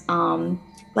as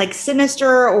like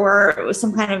sinister or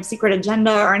some kind of secret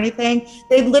agenda or anything.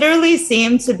 They literally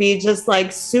seem to be just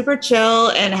like super chill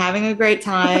and having a great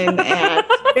time and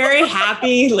very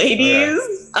happy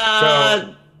ladies.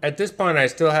 So at this point, I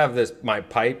still have my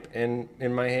pipe in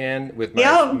my hand with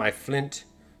my flint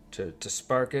to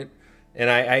spark it.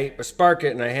 And I spark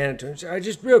it and I hand it to him. So I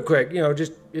just real quick,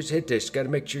 just hit this. Got to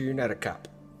make sure you're not a cop.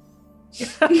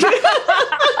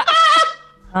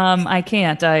 I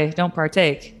can't. I don't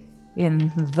partake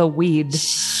in the weed.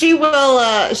 She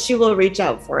will reach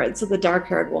out for it. So the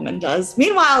dark-haired woman does.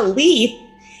 Meanwhile, Leith,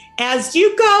 as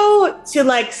you go to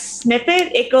like sniff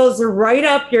it, it goes right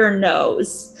up your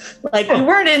nose. Like you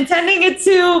weren't intending it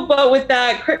to, but with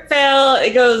that crit fail,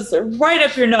 it goes right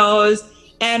up your nose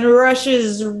and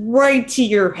rushes right to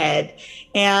your head.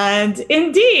 And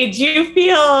indeed, you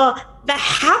feel the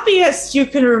happiest you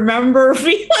can remember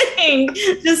feeling.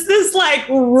 Just this like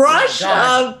rush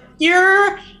of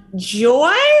pure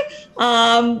joy.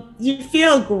 You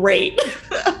feel great.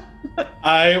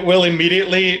 I will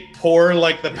immediately pour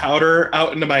like the powder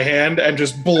out into my hand and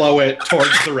just blow it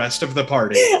towards the rest of the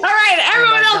party. All right,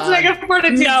 everyone else make a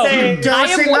fortitude save.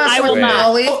 I will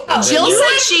not. Jill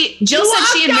said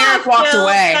she and Merrick walked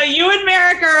away. So you and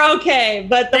Merrick are okay,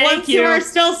 but the ones who are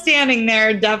still standing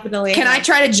there definitely. Can I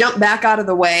try to jump back out of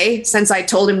the way since I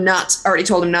already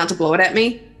told him not to blow it at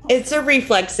me? It's a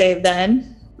reflex save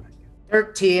then.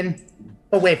 13.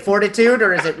 Oh wait, fortitude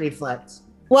or is it reflex?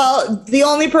 Well, the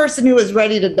only person who was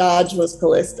ready to dodge was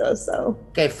Callista, so.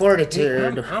 Okay,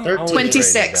 fortitude. I'm 13. always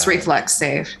 26 ready to reflex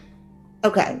save.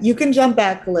 Okay, you can jump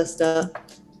back, Callista.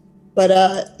 But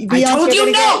I told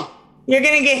you no! You're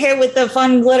gonna get hit with the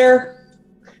fun glitter,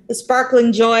 the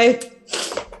sparkling joy.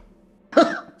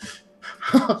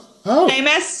 Oh,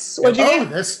 Famous, what'd you do?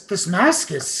 this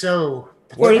mask is so.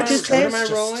 Fortitude What am I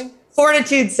save? rolling?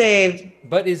 Fortitude save.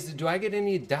 But do I get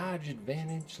any dodge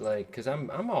advantage? Like, because I'm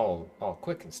all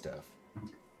quick and stuff.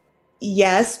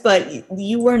 Yes, but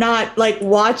you were not like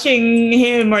watching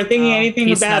him or thinking anything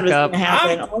he bad was snuck going to up.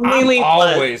 happen. Only I'm Lee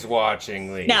was. always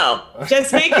watching Lee. No,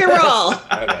 just make your roll.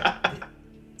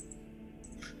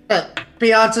 Okay.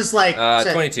 Beyonce's like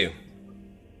 22.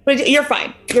 But you're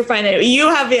fine. You're fine. You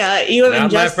have Not my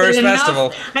ingested first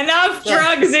festival. enough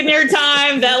drugs in your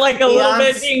time that like a little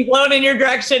bit being blown in your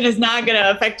direction is not going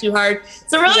to affect you hard.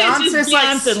 So really, it's just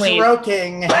Beyonce's Beyonce Lee.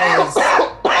 stroking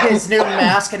his new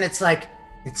mask, and it's like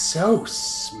it's so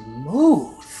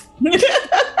smooth. How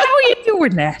are you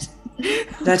doing that?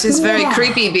 That is very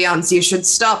creepy, Beyonce. You should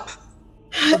stop.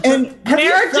 And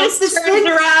Merrick just turns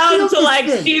around to like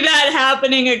thing? see that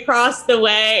happening across the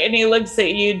way, and he looks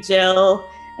at you, Jill,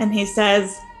 and he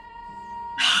says,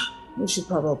 "We should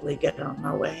probably get on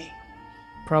our way."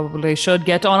 Probably should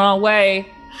get on our way.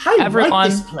 I Everyone.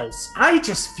 like this place. I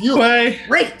just feel Way.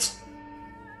 great.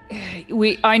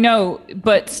 I know,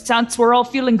 but since we're all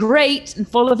feeling great and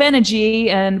full of energy,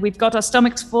 and we've got our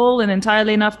stomachs full and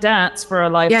entirely enough dance for a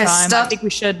lifetime, I stop. think we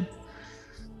should.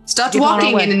 Start Get on our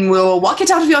walking way. and we'll walk it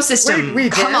out of your system. We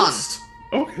Come danced.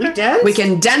 Okay. We danced. on. We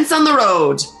can dance on the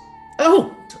road.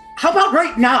 Oh, how about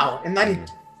right now? And then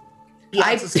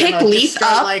I Beyonce's pick gonna Leaf just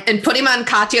start, up like, and put him on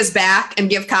Katya's back and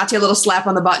give Katya a little slap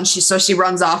on the butt, so she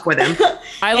runs off with him.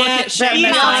 I look And at Seamus and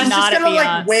Beyonce's I He's nod just at gonna like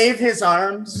Beyonce. wave his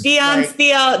arms.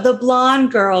 Beyonce, like, the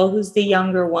blonde girl who's the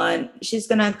younger one, she's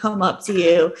gonna come up to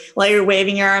you while you're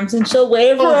waving your arms, and she'll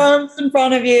wave her arms in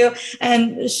front of you,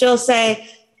 and she'll say,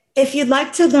 "If you'd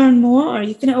like to learn more,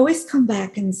 you can always come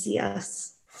back and see us."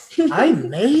 I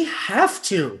may have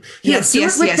to. Yes, do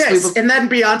yes, it with yes, we this. will- And then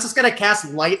Beyonce's gonna cast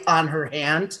light on her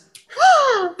hand.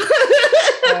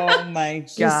 Oh my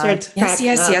She starts Yes, cracking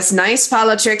yes, up. yes. Nice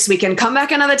follow tricks. We can come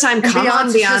back another time. And Come on,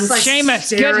 Beyonce's just, Beyonce. like, Seamus, get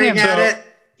staring him, at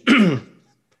bro. it.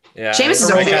 Yeah. Seamus is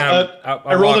I okay.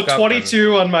 I rolled a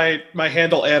 22 on my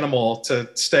handle animal to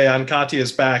stay on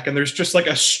Katya's back, and there's just like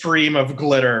a stream of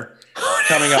glitter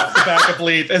coming off the back of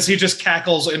Leith as he just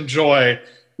cackles in joy,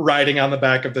 riding on the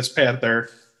back of this panther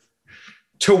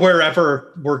to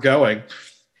wherever we're going.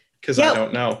 Because I Yep.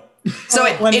 don't know. So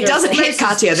it Wonderful. doesn't hit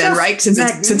Katya then, Just right?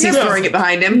 Since he's throwing it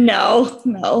behind him. No.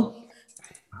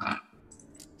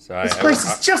 So This place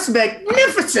is just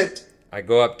magnificent. I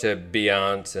go up to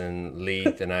Beyonce and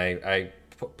Leith, and I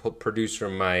produce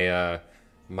from my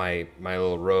my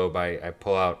little robe. I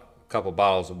pull out a couple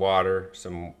bottles of water,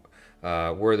 some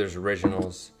Werther's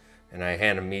Originals, and I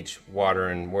hand them each water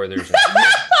and Werther's.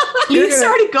 Leaf's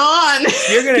already gone.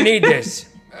 You're gonna need this.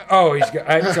 Oh, he's got.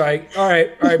 All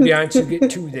right, Beyonce, you get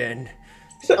two then.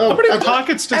 How many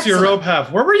pockets does your robe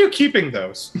have? Where were you keeping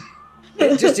those?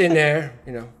 Just in there,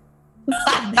 you know.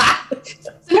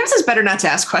 Sometimes it's better not to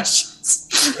ask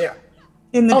questions. Yeah.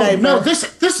 In the Oh diaper. no, this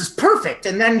is perfect.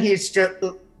 And then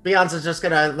Beyonce's just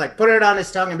gonna like put it on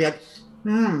his tongue and be like,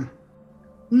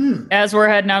 As we're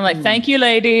heading, I'm like, "Thank you,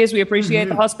 ladies. We appreciate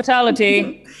the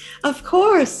hospitality." Of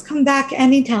course, come back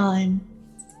anytime.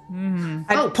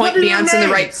 I "Oh, point what are your Beyonce in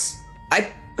the right. names?"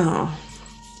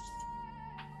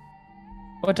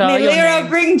 What are May your Lyra names?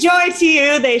 bring joy to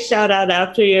you, they shout out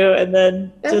after you, and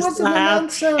then That just wasn't an laugh.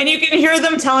 answer. And you can hear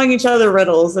them telling each other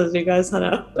riddles as you guys head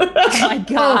out. Oh my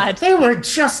God. They were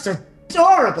just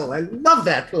adorable. I love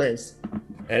that place.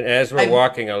 And as we're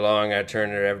walking along, I turn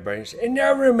to everybody and say, "And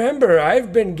now remember,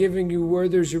 I've been giving you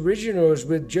Werther's Originals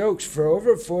with jokes for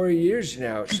over 4 years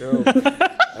now, so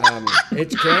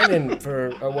it's canon for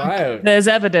a while." There's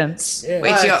evidence. Yeah.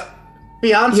 Wait,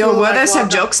 Beyonce your will, like, Werthers have walk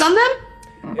up- jokes on them?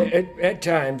 At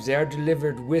times, they are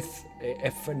delivered with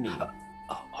a funny. Oh,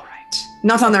 all right.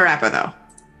 Not on the wrapper, though.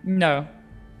 No.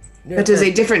 That is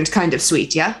a different kind of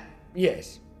sweet, yeah?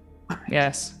 Yes.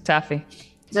 Yes, taffy.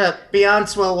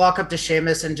 Beyonce will walk up to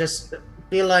Seamus and just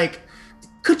be like,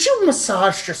 could you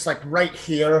massage just like right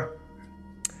here?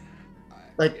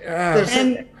 Like,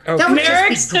 And Okay.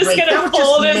 Merrick's just gonna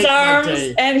fold his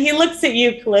arms, and he looks at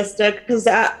you, Callista, because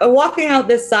walking out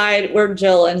this side where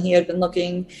Jill and he had been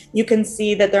looking, you can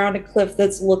see that they're on a cliff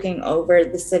that's looking over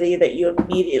the city that you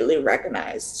immediately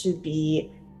recognize to be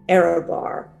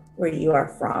Erebar, where you are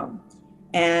from.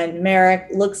 And Merrick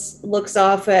looks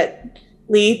off at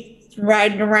Leith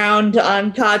riding around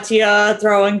on Katya,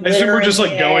 throwing glitter. I assume we're just in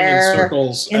like the going in air,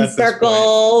 circles. in at this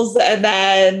circles, and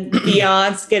then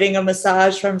Beyonce getting a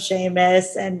massage from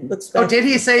Seamus, and looks back. Oh, did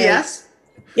he say yes?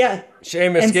 Yeah.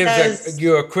 Seamus And gives says-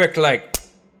 you a quick like.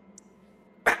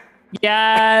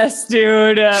 Yes,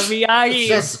 dude.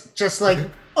 Miyagi. Just like,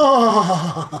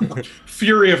 oh. point.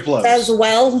 Fury of blows. As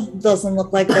well, doesn't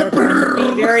look like they're going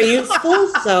to be very useful,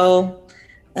 so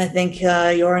I think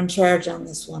you're in charge on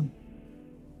this one.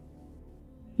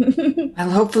 Well,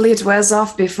 hopefully it wears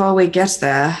off before we get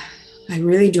there. I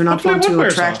really do not Hopefully want it to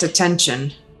wears attract off.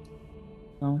 attention.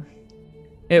 Oh.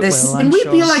 It This- will, Can I'm we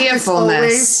sure. be like this Cheerfulness.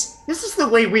 always? This is the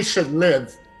way we should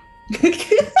live.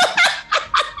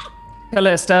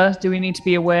 Callista, do we need to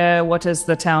be aware what is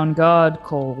the town guard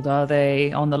called? Are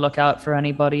they on the lookout for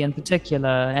anybody in particular?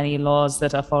 Any laws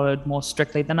that are followed more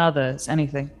strictly than others?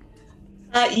 Anything?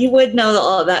 You would know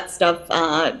all of that stuff.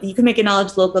 You can make a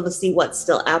knowledge local to see what's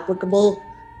still applicable,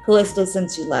 Callista,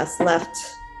 since you last left.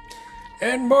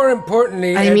 And more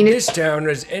importantly, I in mean, this town,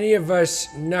 is any of us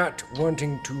not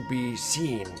wanting to be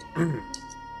seen?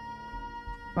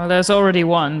 Well, there's already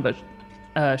one, but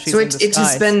she's So in it has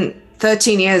disguise. been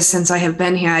 13 years since I have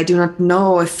been here. I do not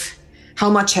know how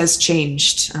much has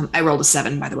changed. I rolled a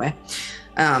 7, by the way,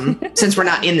 since we're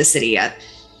not in the city yet.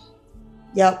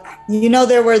 Yep. You know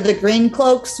there were the green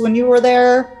cloaks when you were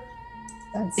there?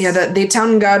 Yeah, the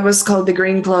town guard was called the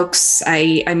Green Cloaks.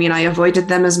 I mean, I avoided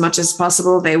them as much as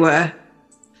possible. They were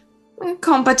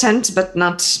competent, but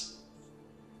not...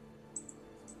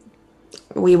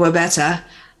 We were better.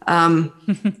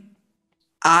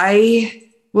 I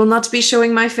will not be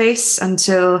showing my face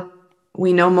until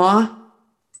we know more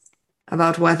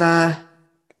about whether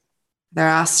there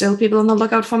are still people on the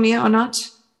lookout for me or not.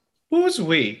 Who is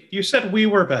we? You said we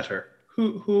were better.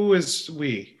 Who is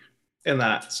we in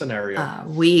that scenario?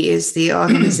 We is the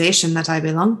organization that I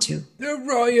belong to. The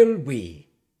royal we.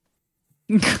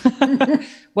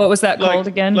 What was that called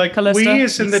again, like Callista? we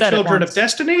is in You the said it Children of once.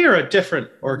 Destiny or a different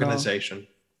organization?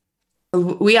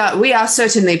 We are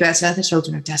certainly better, the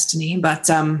Children of Destiny, but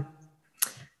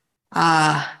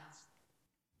I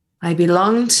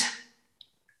belonged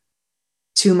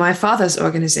to my father's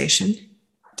organization.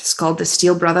 It is called the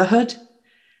Steel Brotherhood,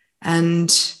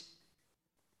 and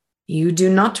you do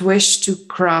not wish to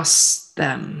cross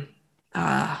them.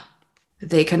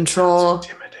 They control...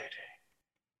 Intimidating.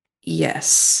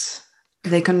 Yes.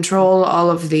 They control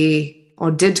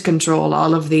did control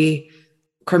all of the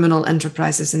criminal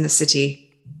enterprises in the city.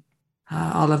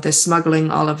 All of the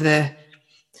smuggling, all of the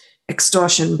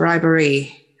extortion,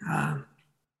 bribery,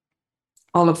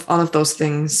 all of those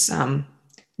things.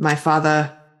 My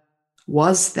father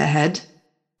was the head.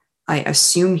 I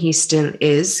assume he still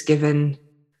is, given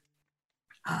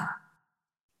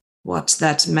what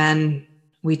that man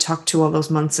we talked to all those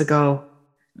months ago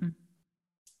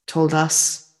told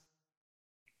us.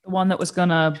 The one that was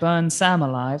gonna burn Sam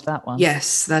alive, that one.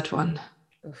 Yes, that one.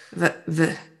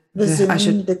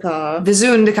 Vizoon Dakar.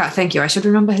 Vizoon Dakar, thank you. I should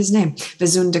remember his name.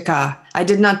 Vizoon Dakar. I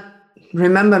did not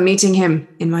remember meeting him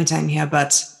in my time here,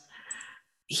 but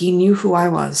he knew who I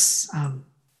was.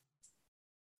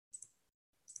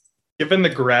 Given the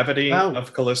gravity Wow.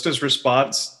 of Callista's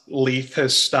response, Leith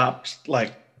has stopped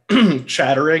like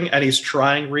chattering and he's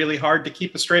trying really hard to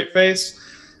keep a straight face,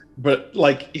 but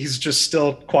like he's just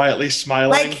still quietly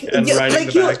smiling Like, and riding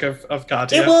like the you- back of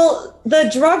Katya.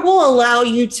 The drug will allow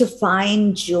you to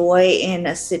find joy in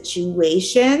a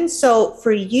situation. So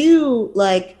for you,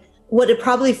 like what it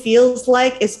probably feels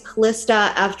like is Callista,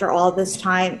 after all this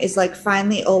time, is like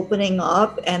finally opening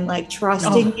up and like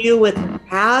trusting you with her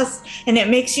past. And it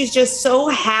makes you just so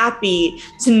happy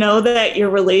to know that your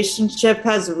relationship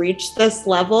has reached this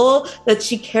level, that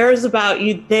she cares about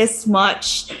you this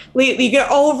much. You get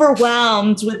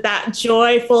overwhelmed with that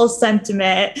joyful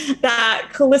sentiment that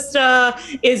Callista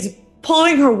is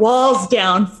pulling her walls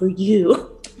down for you.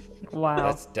 Wow.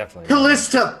 That's definitely.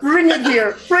 Callista, bring it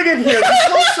here. Bring it here. You've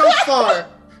come so far.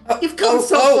 You've come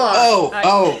so far.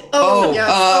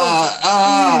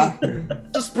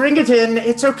 Just bring it in.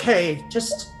 It's okay.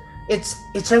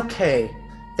 It's okay.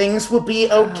 Things will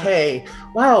be okay.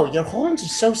 Wow, your horns are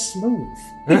so smooth.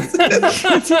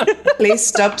 Please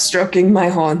stop stroking my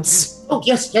horns. Oh,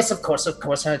 yes, of course.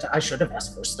 I should have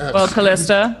asked first. Well,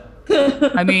 Callista,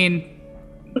 I mean,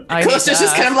 Callista's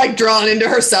just kind of like drawn into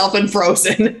herself and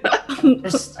frozen.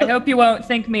 I hope you won't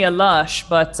think me a lush,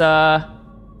 but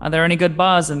are there any good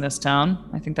bars in this town?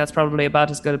 I think that's probably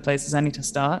about as good a place as any to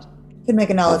start. You can make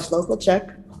a knowledge local check.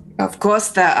 Of course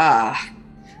there are.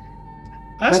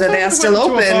 Whether they are still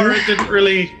open. It didn't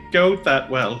really go that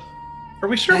well. Are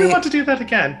we sure we want to do that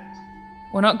again?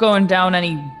 We're not going down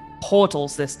any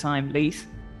portals this time, Leith.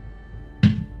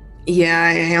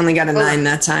 Yeah, I only got a 9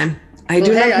 that time. I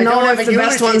do not know if the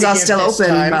best ones are still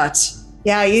open, but...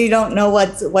 Yeah, you don't know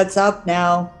what's up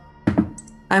now.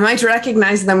 I might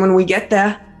recognize them when we get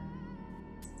there.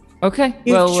 Okay,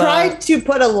 You've tried to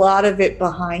put a lot of it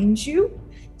behind you,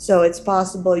 so it's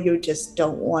possible you just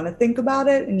don't want to think about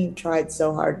it, and you've tried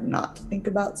so hard not to think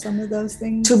about some of those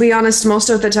things. To be honest, most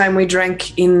of the time we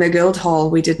drank in the guild hall.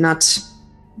 We did not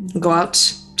go out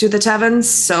to the taverns,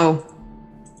 so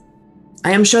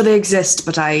I am sure they exist,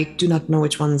 but I do not know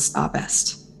which ones are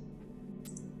best.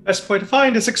 Best way to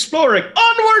find is exploring.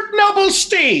 Onward, noble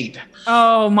steed!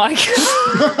 Oh my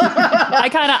god. I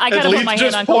kind of put my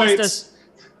hand on Callista's.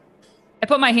 I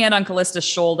put my hand on Callista's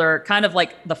shoulder, kind of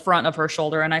like the front of her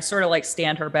shoulder, and I sort of like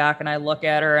stand her back and I look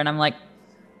at her and I'm like,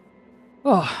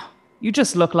 oh, you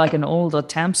just look like an older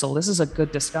Tamsil. This is a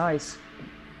good disguise.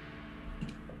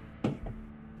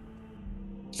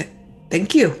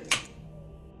 Thank you.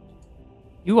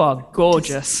 You are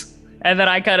gorgeous. And then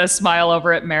I kind of smile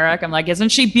over at Merrick. I'm like, isn't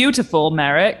she beautiful,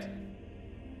 Merrick?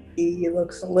 He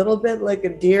looks a little bit like a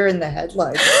deer in the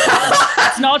headlights.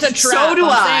 It's not a trap. So do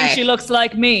I'm I. saying she looks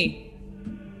like me.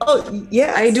 Oh,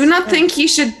 yeah. I do not think he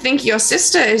should think your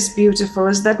sister is beautiful.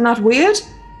 Is that not weird?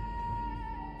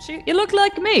 You look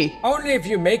like me. Only if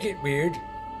you make it weird.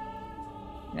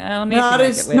 Not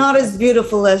as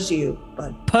beautiful as you,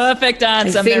 but perfect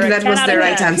answer. I think Merrick. that was the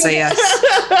right answer. Yes.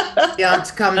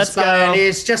 Yant comes by and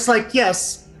is just like,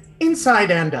 yes, inside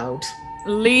and out.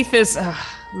 Leith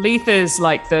is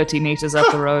like 30 meters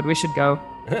up the road. We should go.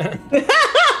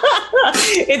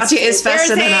 It is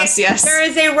faster than us, yes. There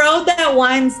is a road that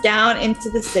winds down into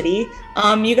the city.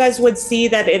 You guys would see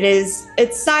that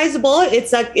it's sizable.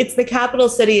 It's the capital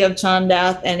city of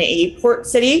Chondath and a port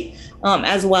city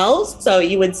as well. So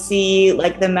you would see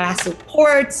like the massive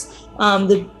ports,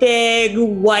 the big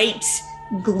white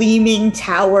gleaming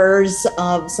towers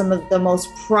of some of the most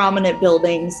prominent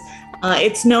buildings.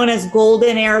 It's known as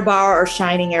Golden Erebar or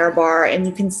Shining Erebar, and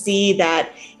you can see that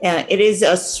it is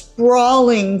a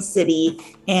sprawling city,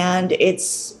 and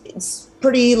it's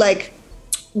pretty like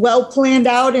well planned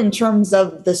out in terms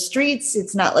of the streets.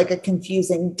 It's not like a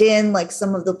confusing din like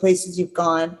some of the places you've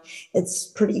gone. It's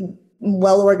pretty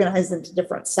well organized into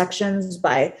different sections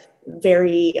by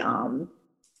very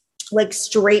like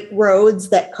straight roads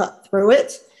that cut through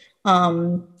it.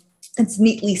 It's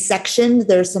neatly sectioned.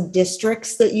 There's some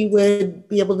districts that you would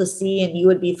be able to see and you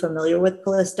would be familiar with,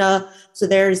 Callista. So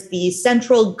there's the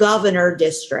Central Governor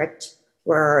District,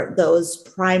 where those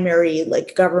primary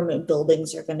like government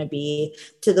buildings are going to be.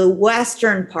 To the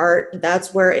western part,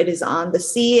 that's where it is on the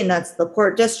sea, and that's the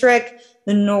Port District.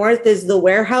 The north is the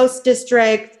Warehouse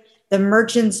District. The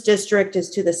Merchants District is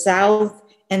to the south,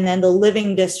 and then the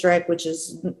Living District, which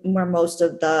is where most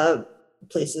of the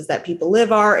places that people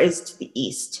live are, is to the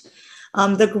east.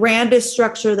 The grandest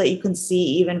structure that you can see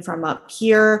even from up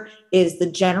here is the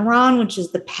Generon, which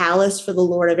is the palace for the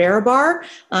Lord of Erebar.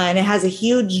 And it has a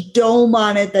huge dome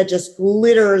on it that just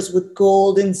glitters with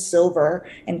gold and silver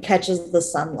and catches the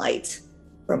sunlight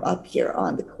from up here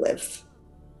on the cliff.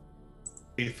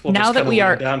 Now that we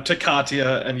are down to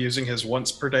Katya and using his once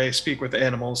per day speak with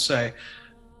animals, say,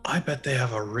 I bet they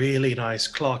have a really nice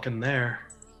clock in there.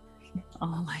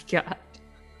 Oh my god.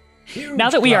 Now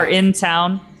that we are in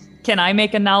town, can I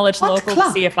make a knowledge local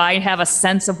to see if I have a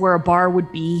sense of where a bar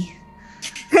would be?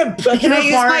 Can I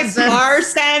use my bar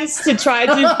sense to try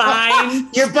to find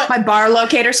my bar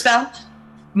locator spell?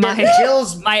 My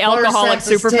alcoholic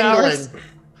superpowers?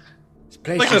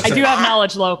 I do have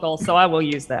knowledge local, so I will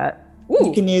use that. Ooh.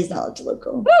 You can use knowledge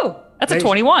local. Ooh, that's a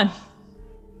 21.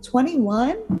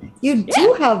 21? You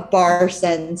do have bar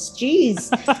sense. Jeez.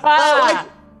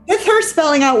 With her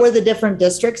spelling out where the different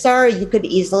districts are, you could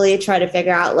easily try to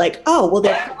figure out like, oh, well,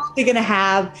 they're probably going to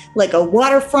have like a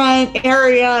waterfront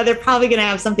area. They're probably going to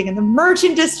have something in the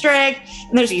merchant district.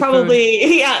 And there's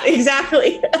probably, yeah,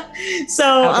 exactly.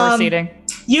 So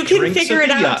you can figure it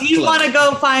out. Do you want to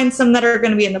go find some that are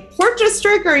going to be in the port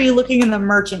district, or are you looking in the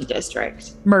merchant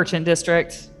district? Merchant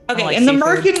district. Okay, like in the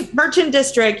merchant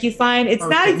district, you find it's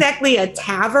not exactly a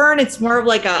tavern. It's more of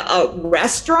like a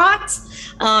restaurant.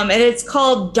 and it's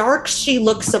called Dark She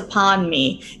Looks Upon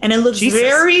Me, and it looks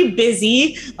very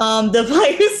busy. The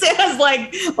place has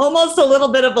like almost a little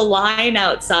bit of a line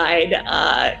outside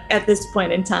at this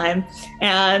point in time,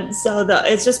 and so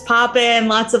it's just popping,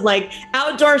 lots of like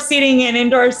outdoor seating and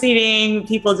indoor seating,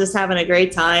 people just having a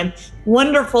great time.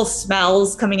 Wonderful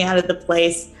smells coming out of the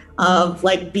place of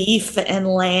like beef and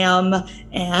lamb,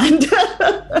 and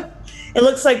it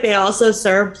looks like they also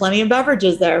serve plenty of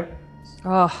beverages there.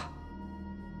 Oh,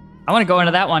 I want to go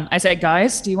into that one. I said,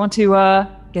 guys, do you want to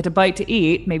get a bite to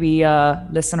eat? Maybe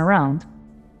listen around.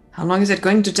 How long is it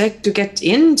going to take to get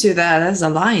into that as a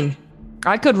line?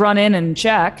 I could run in and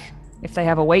check if they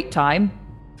have a wait time.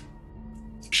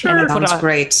 Sure. Sounds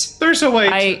great. There's a way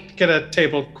to get a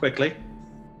table quickly.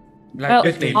 Well,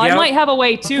 I might have a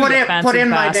way too. Put in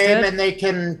my bastard. name and they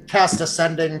can cast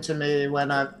ascending to me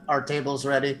when our table's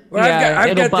ready. Well, Yeah,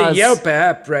 I've got it'll the buzz. Yelp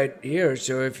app right here,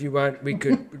 so if you want, we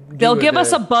could. They'll give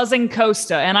us a buzzing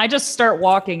coaster, and I just start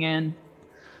walking in.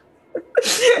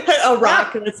 A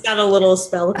rock that's got a little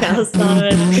spell cast on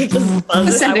it. It just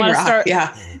buzzes. Ascending wanna rock, start-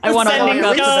 yeah. I want to walk Ascending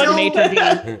up to rock. the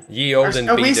maitre d'. Ye olden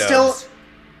Are we still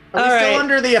All right.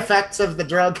 under the effects of the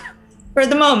drug? For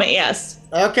the moment, yes.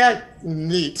 Okay,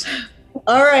 neat.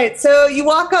 All right, so you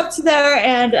walk up to there,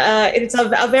 and it's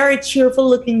a very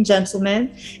cheerful-looking gentleman,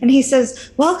 and he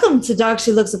says, "Welcome to Dark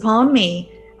She Looks Upon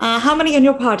Me. How many in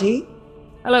your party?"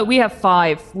 Hello, we have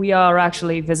 5. We are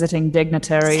actually visiting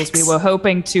dignitaries. 6. We were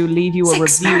hoping to leave you a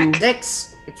 6, review. Merrick.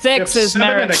 6. 6 is 7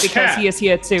 Merrick and a because cat. he is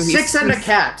here too. 6 and a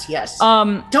cat, yes.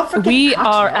 Don't forget We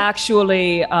cocktail. are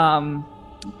actually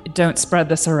don't spread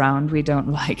this around. We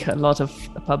don't like a lot of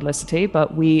publicity,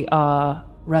 but we are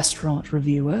restaurant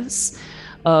reviewers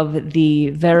of the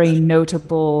very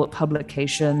notable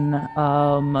publication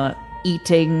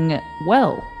Eating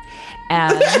Well.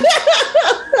 And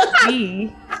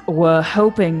we were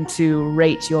hoping to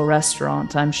rate your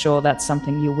restaurant. I'm sure that's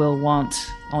something you will want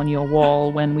on your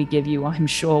wall when we give you, I'm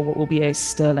sure, what will be a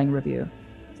sterling review.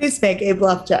 Please make a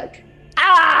bluff check.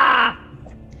 Ah!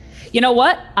 You know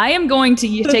what? I am going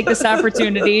to take this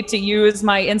opportunity to use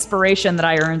my inspiration that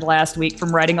I earned last week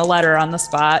from writing a letter on the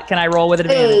spot. Can I roll with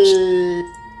advantage?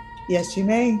 Yes, you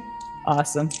may.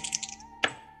 Awesome.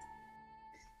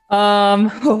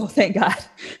 Oh, thank God.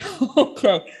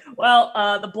 Okay.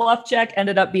 Well, the bluff check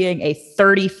ended up being a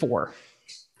 34.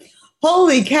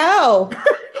 Holy cow.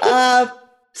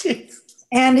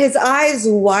 And his eyes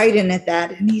widen at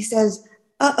that, and he says,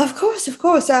 of course.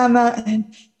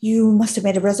 You must have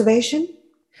made a reservation.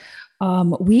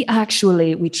 We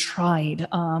tried.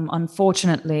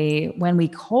 Unfortunately, when we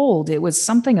called, it was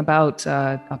something about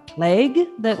a plague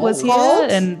that was here,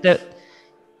 Called? and that.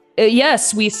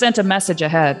 Yes, we sent a message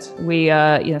ahead.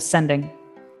 Sending.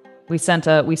 We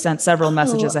sent several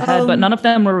messages ahead, but none of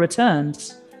them were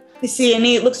returned. You see, and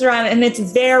he looks around, and it's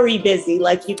very busy.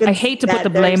 Like you can. I hate to put the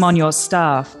blame on your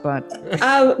staff, but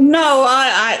No,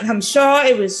 I'm sure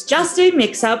it was just a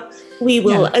mix-up. We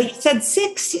will. You said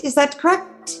 6. Is that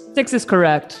correct? 6 is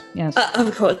correct. Yes.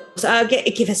 Of course.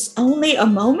 Give us only a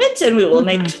moment, and we will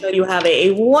make sure you have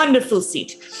a wonderful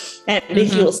seat. And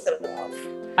he will step off.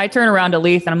 I turn around to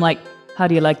Leith and I'm like, "How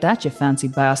do you like that, you fancy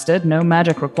bastard? No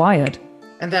magic required."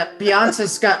 And that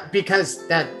Beyonce's got, because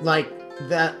that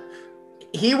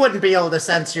he wouldn't be able to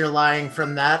sense you're lying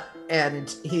from that,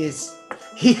 and he's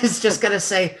just gonna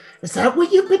say, "Is that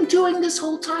what you've been doing this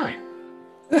whole time?"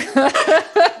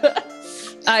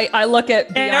 I look at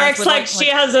And Beyonce Eric's with like, she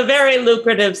has a very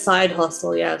lucrative side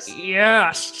hustle, yes.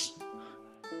 yes.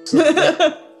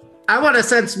 I want to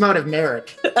sense motive,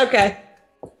 Merrick. Okay.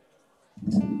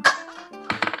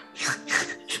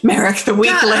 Merrick, the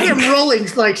weak I am link. rolling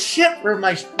like shit for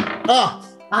my. What'd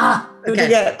you Okay.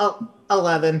 get?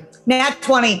 11. Nat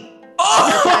 20.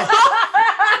 Okay.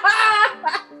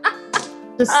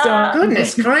 Just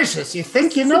Goodness gracious! You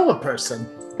think you know a person?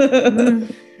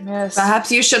 Yes.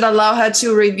 Perhaps you should allow her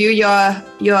to review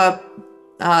your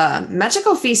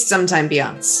magical feast sometime,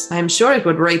 Beyonce. I am sure it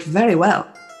would rate very well.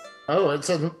 Oh,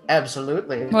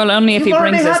 absolutely. Well, only if he You've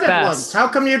brings already us had it once. best. How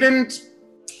come you didn't?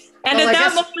 And Well, at I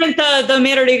that moment, the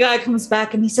Mary guy comes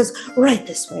back and he says, right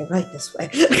this way.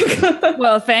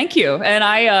 Well, thank you. And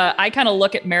I kind of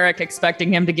look at Merrick,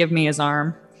 expecting him to give me his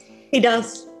arm, He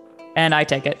does. and I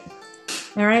take it.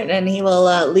 All right. And he will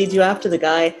lead you after the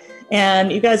guy.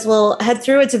 And you guys will head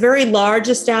through. It's a very large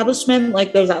establishment.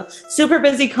 Like there's a super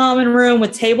busy common room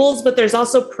with tables, but there's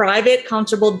also private,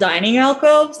 comfortable dining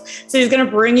alcoves. So he's going to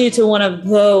bring you to one of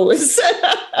those.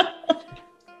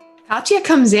 Katya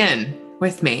comes in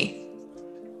with me.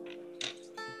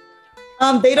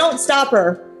 They don't stop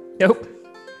her.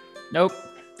 Nope.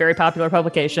 Very popular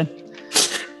publication.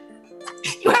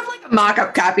 You have like a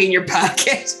mock-up copy in your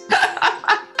pocket.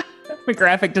 I'm a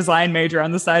graphic design major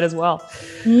on the side as well.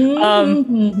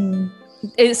 Mm-hmm.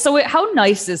 How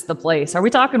nice is the place? Are we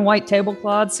talking white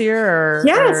tablecloths here? Or,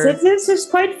 Yes, it's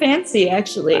quite fancy,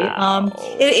 actually. Wow.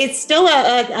 It's still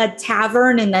a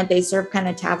tavern in that they serve kind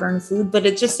of tavern food, but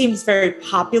it just seems very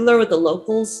popular with the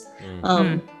locals.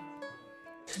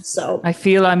 So I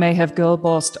feel I may have girl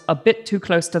bossed a bit too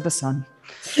close to the sun.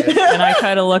 And I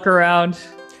kind of look around.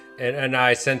 And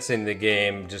I, sensing the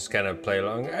game, just kind of play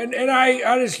along. And I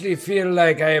honestly feel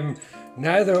like I am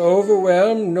neither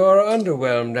overwhelmed nor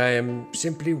underwhelmed. I am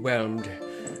simply whelmed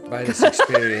by this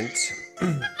experience.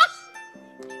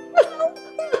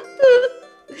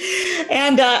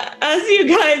 And as you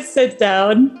guys sit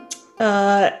down,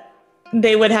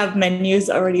 they would have menus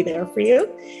already there for you,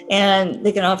 and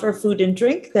they can offer food and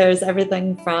drink. There's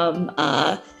everything from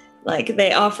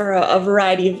they offer a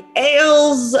variety of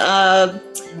ales.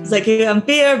 It's like you have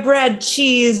beer, bread,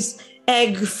 cheese,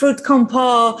 egg, fruit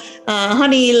compote,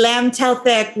 honey, lamb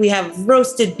telthek. We have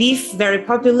roasted beef, very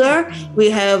popular. We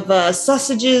have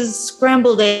sausages,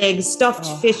 scrambled eggs, stuffed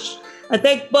fish, a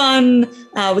thick bun.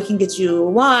 We can get you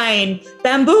wine,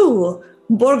 bamboo,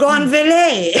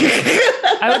 Bourgogne-Velay.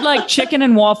 I would like chicken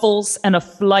and waffles and a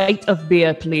flight of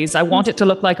beer, please. I want it to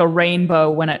look like a rainbow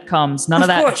when it comes. None of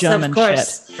that German shit.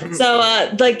 So,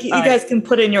 you guys can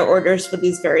put in your orders for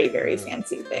these very, very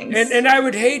fancy things. And I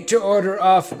would hate to order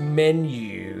off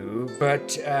menu,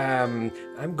 but I'm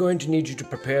going to need you to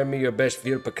prepare me your best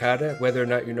veal piccata, whether or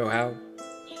not you know how.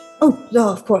 Oh, no,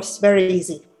 of course. Very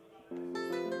easy.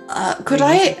 Could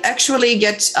I actually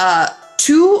get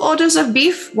 2 orders of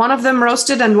beef? One of them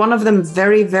roasted and one of them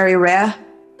very, very rare?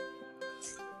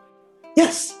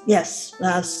 Yes.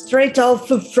 Straight off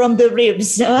from the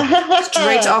ribs.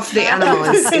 Straight off the animal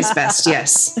is best,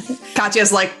 yes.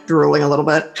 Katya's drooling a little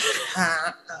bit.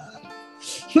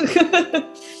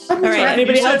 All right,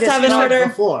 anybody else have an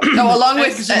order? No, along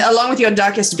with your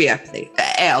darkest beer, please.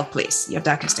 Ale, please. Your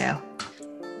darkest ale.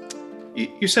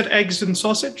 You said eggs and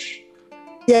sausage?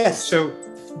 Yes. So,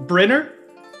 Brenner?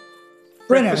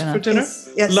 Breakfast for dinner?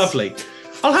 Yes. Lovely.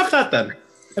 I'll have that then.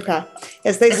 Okay.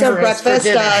 Yes, they serve breakfast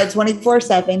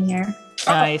 24/7 here.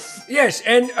 Nice. Yes,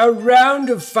 and a round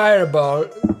of Fireball.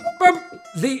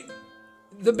 The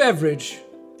beverage,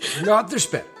 not the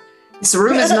spell. This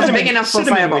room is not big enough for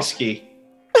Fireball. Whiskey.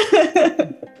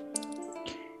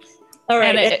 All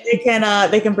right,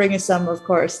 they can bring you some, of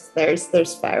course.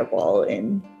 There's Fireball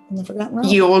in the Forgotten Realm.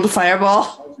 Ye old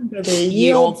Fireball.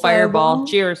 Ye old Fireball.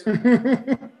 Cheers.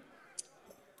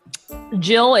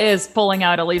 Jill is pulling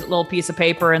out a little piece of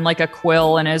paper and a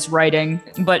quill and is writing,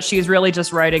 but she's really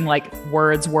just writing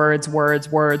words,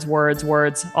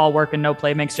 all work and no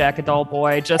play makes Jack a dull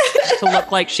boy, just to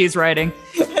look like she's writing.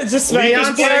 Just very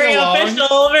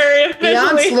official, very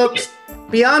officially.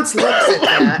 Beyonce looks at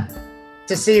that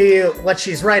to see what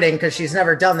she's writing because she's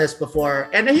never done this before,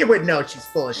 and he would know she's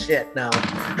full of shit now.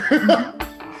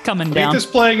 Coming down. He's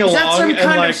just playing along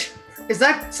is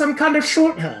that some kind of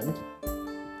shorthand?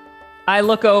 I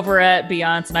look over at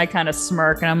Beyonce and I kind of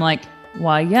smirk and I'm like,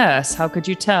 why, yes, how could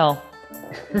you tell?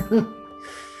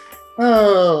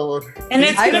 Oh. And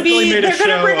it's going to be, they're going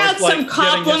to bring out some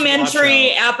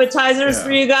complimentary appetizers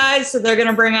for you guys. So they're going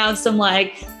to bring out some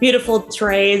beautiful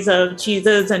trays of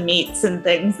cheeses and meats and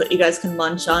things that you guys can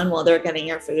munch on while they're getting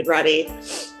your food ready.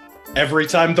 Every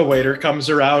time the waiter comes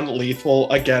around, Leith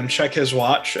will again check his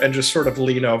watch and just sort of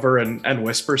lean over and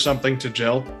whisper something to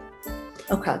Jill.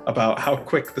 Okay. About how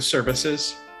quick the service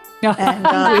is.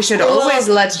 And, we should always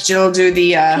let Jill do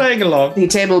the playing along. The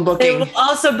table booking. They will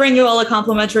also bring you all a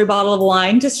complimentary bottle of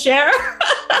wine to share.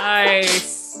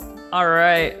 Nice. All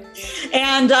right.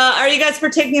 And are you guys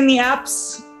partaking in the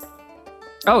apps?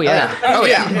 Oh yeah. Oh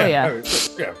yeah.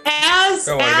 As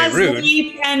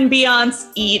Leith and Beyonce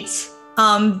eat,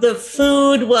 the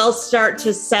food will start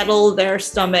to settle their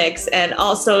stomachs and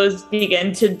also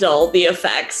begin to dull the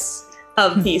effects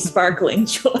of the sparkling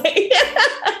joy.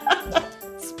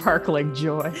 Sparkling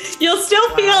joy. You'll still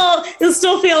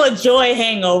feel a joy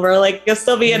hangover. You'll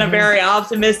still be in a very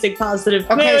optimistic, positive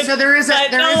mood. So there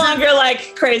isn't no longer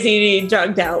crazy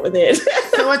drugged out with it.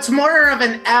 So it's more of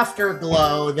an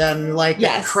afterglow than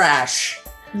a crash.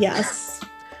 Yes.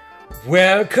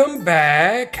 Welcome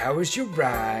back. How was your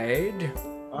ride?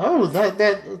 Oh, that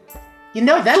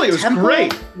Actually, it was temple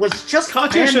great. Was just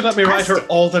Katya should let me ride her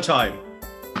all the time.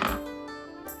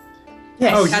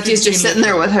 Yes. Katya's just sitting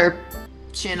there with her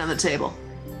chin on the table.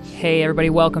 Hey everybody,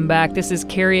 welcome back. This is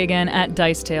Carrie again at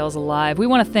Dice Tales Live. We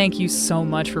want to thank you so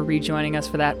much for rejoining us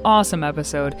for that awesome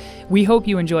episode. We hope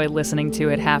you enjoyed listening to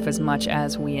it half as much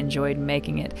as we enjoyed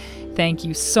making it. thank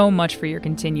you so much for your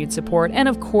continued support. And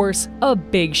of course, a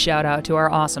big shout out to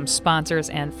our awesome sponsors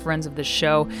and friends of the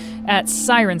show at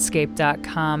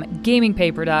Sirenscape.com,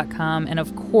 GamingPaper.com, and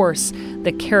of course,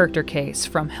 the Character Case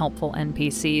from Helpful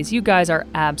NPCs. You guys are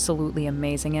absolutely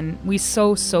amazing, and we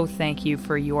so thank you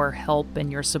for your help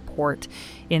and your support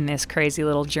in this crazy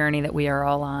little journey that we are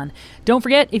all on. Don't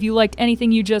forget, if you liked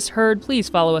anything you just heard, please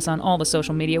follow us on all the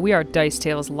social media. We are Dice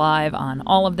Tales Live on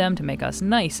all of them to make us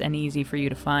nice and easy for you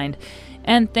to find.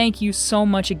 And thank you so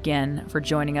much again for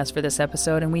joining us for this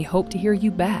episode, and we hope to hear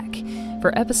you back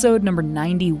for episode number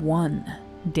 91,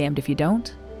 Damned If You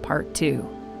Don't, Part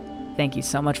 2. Thank you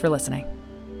so much for listening.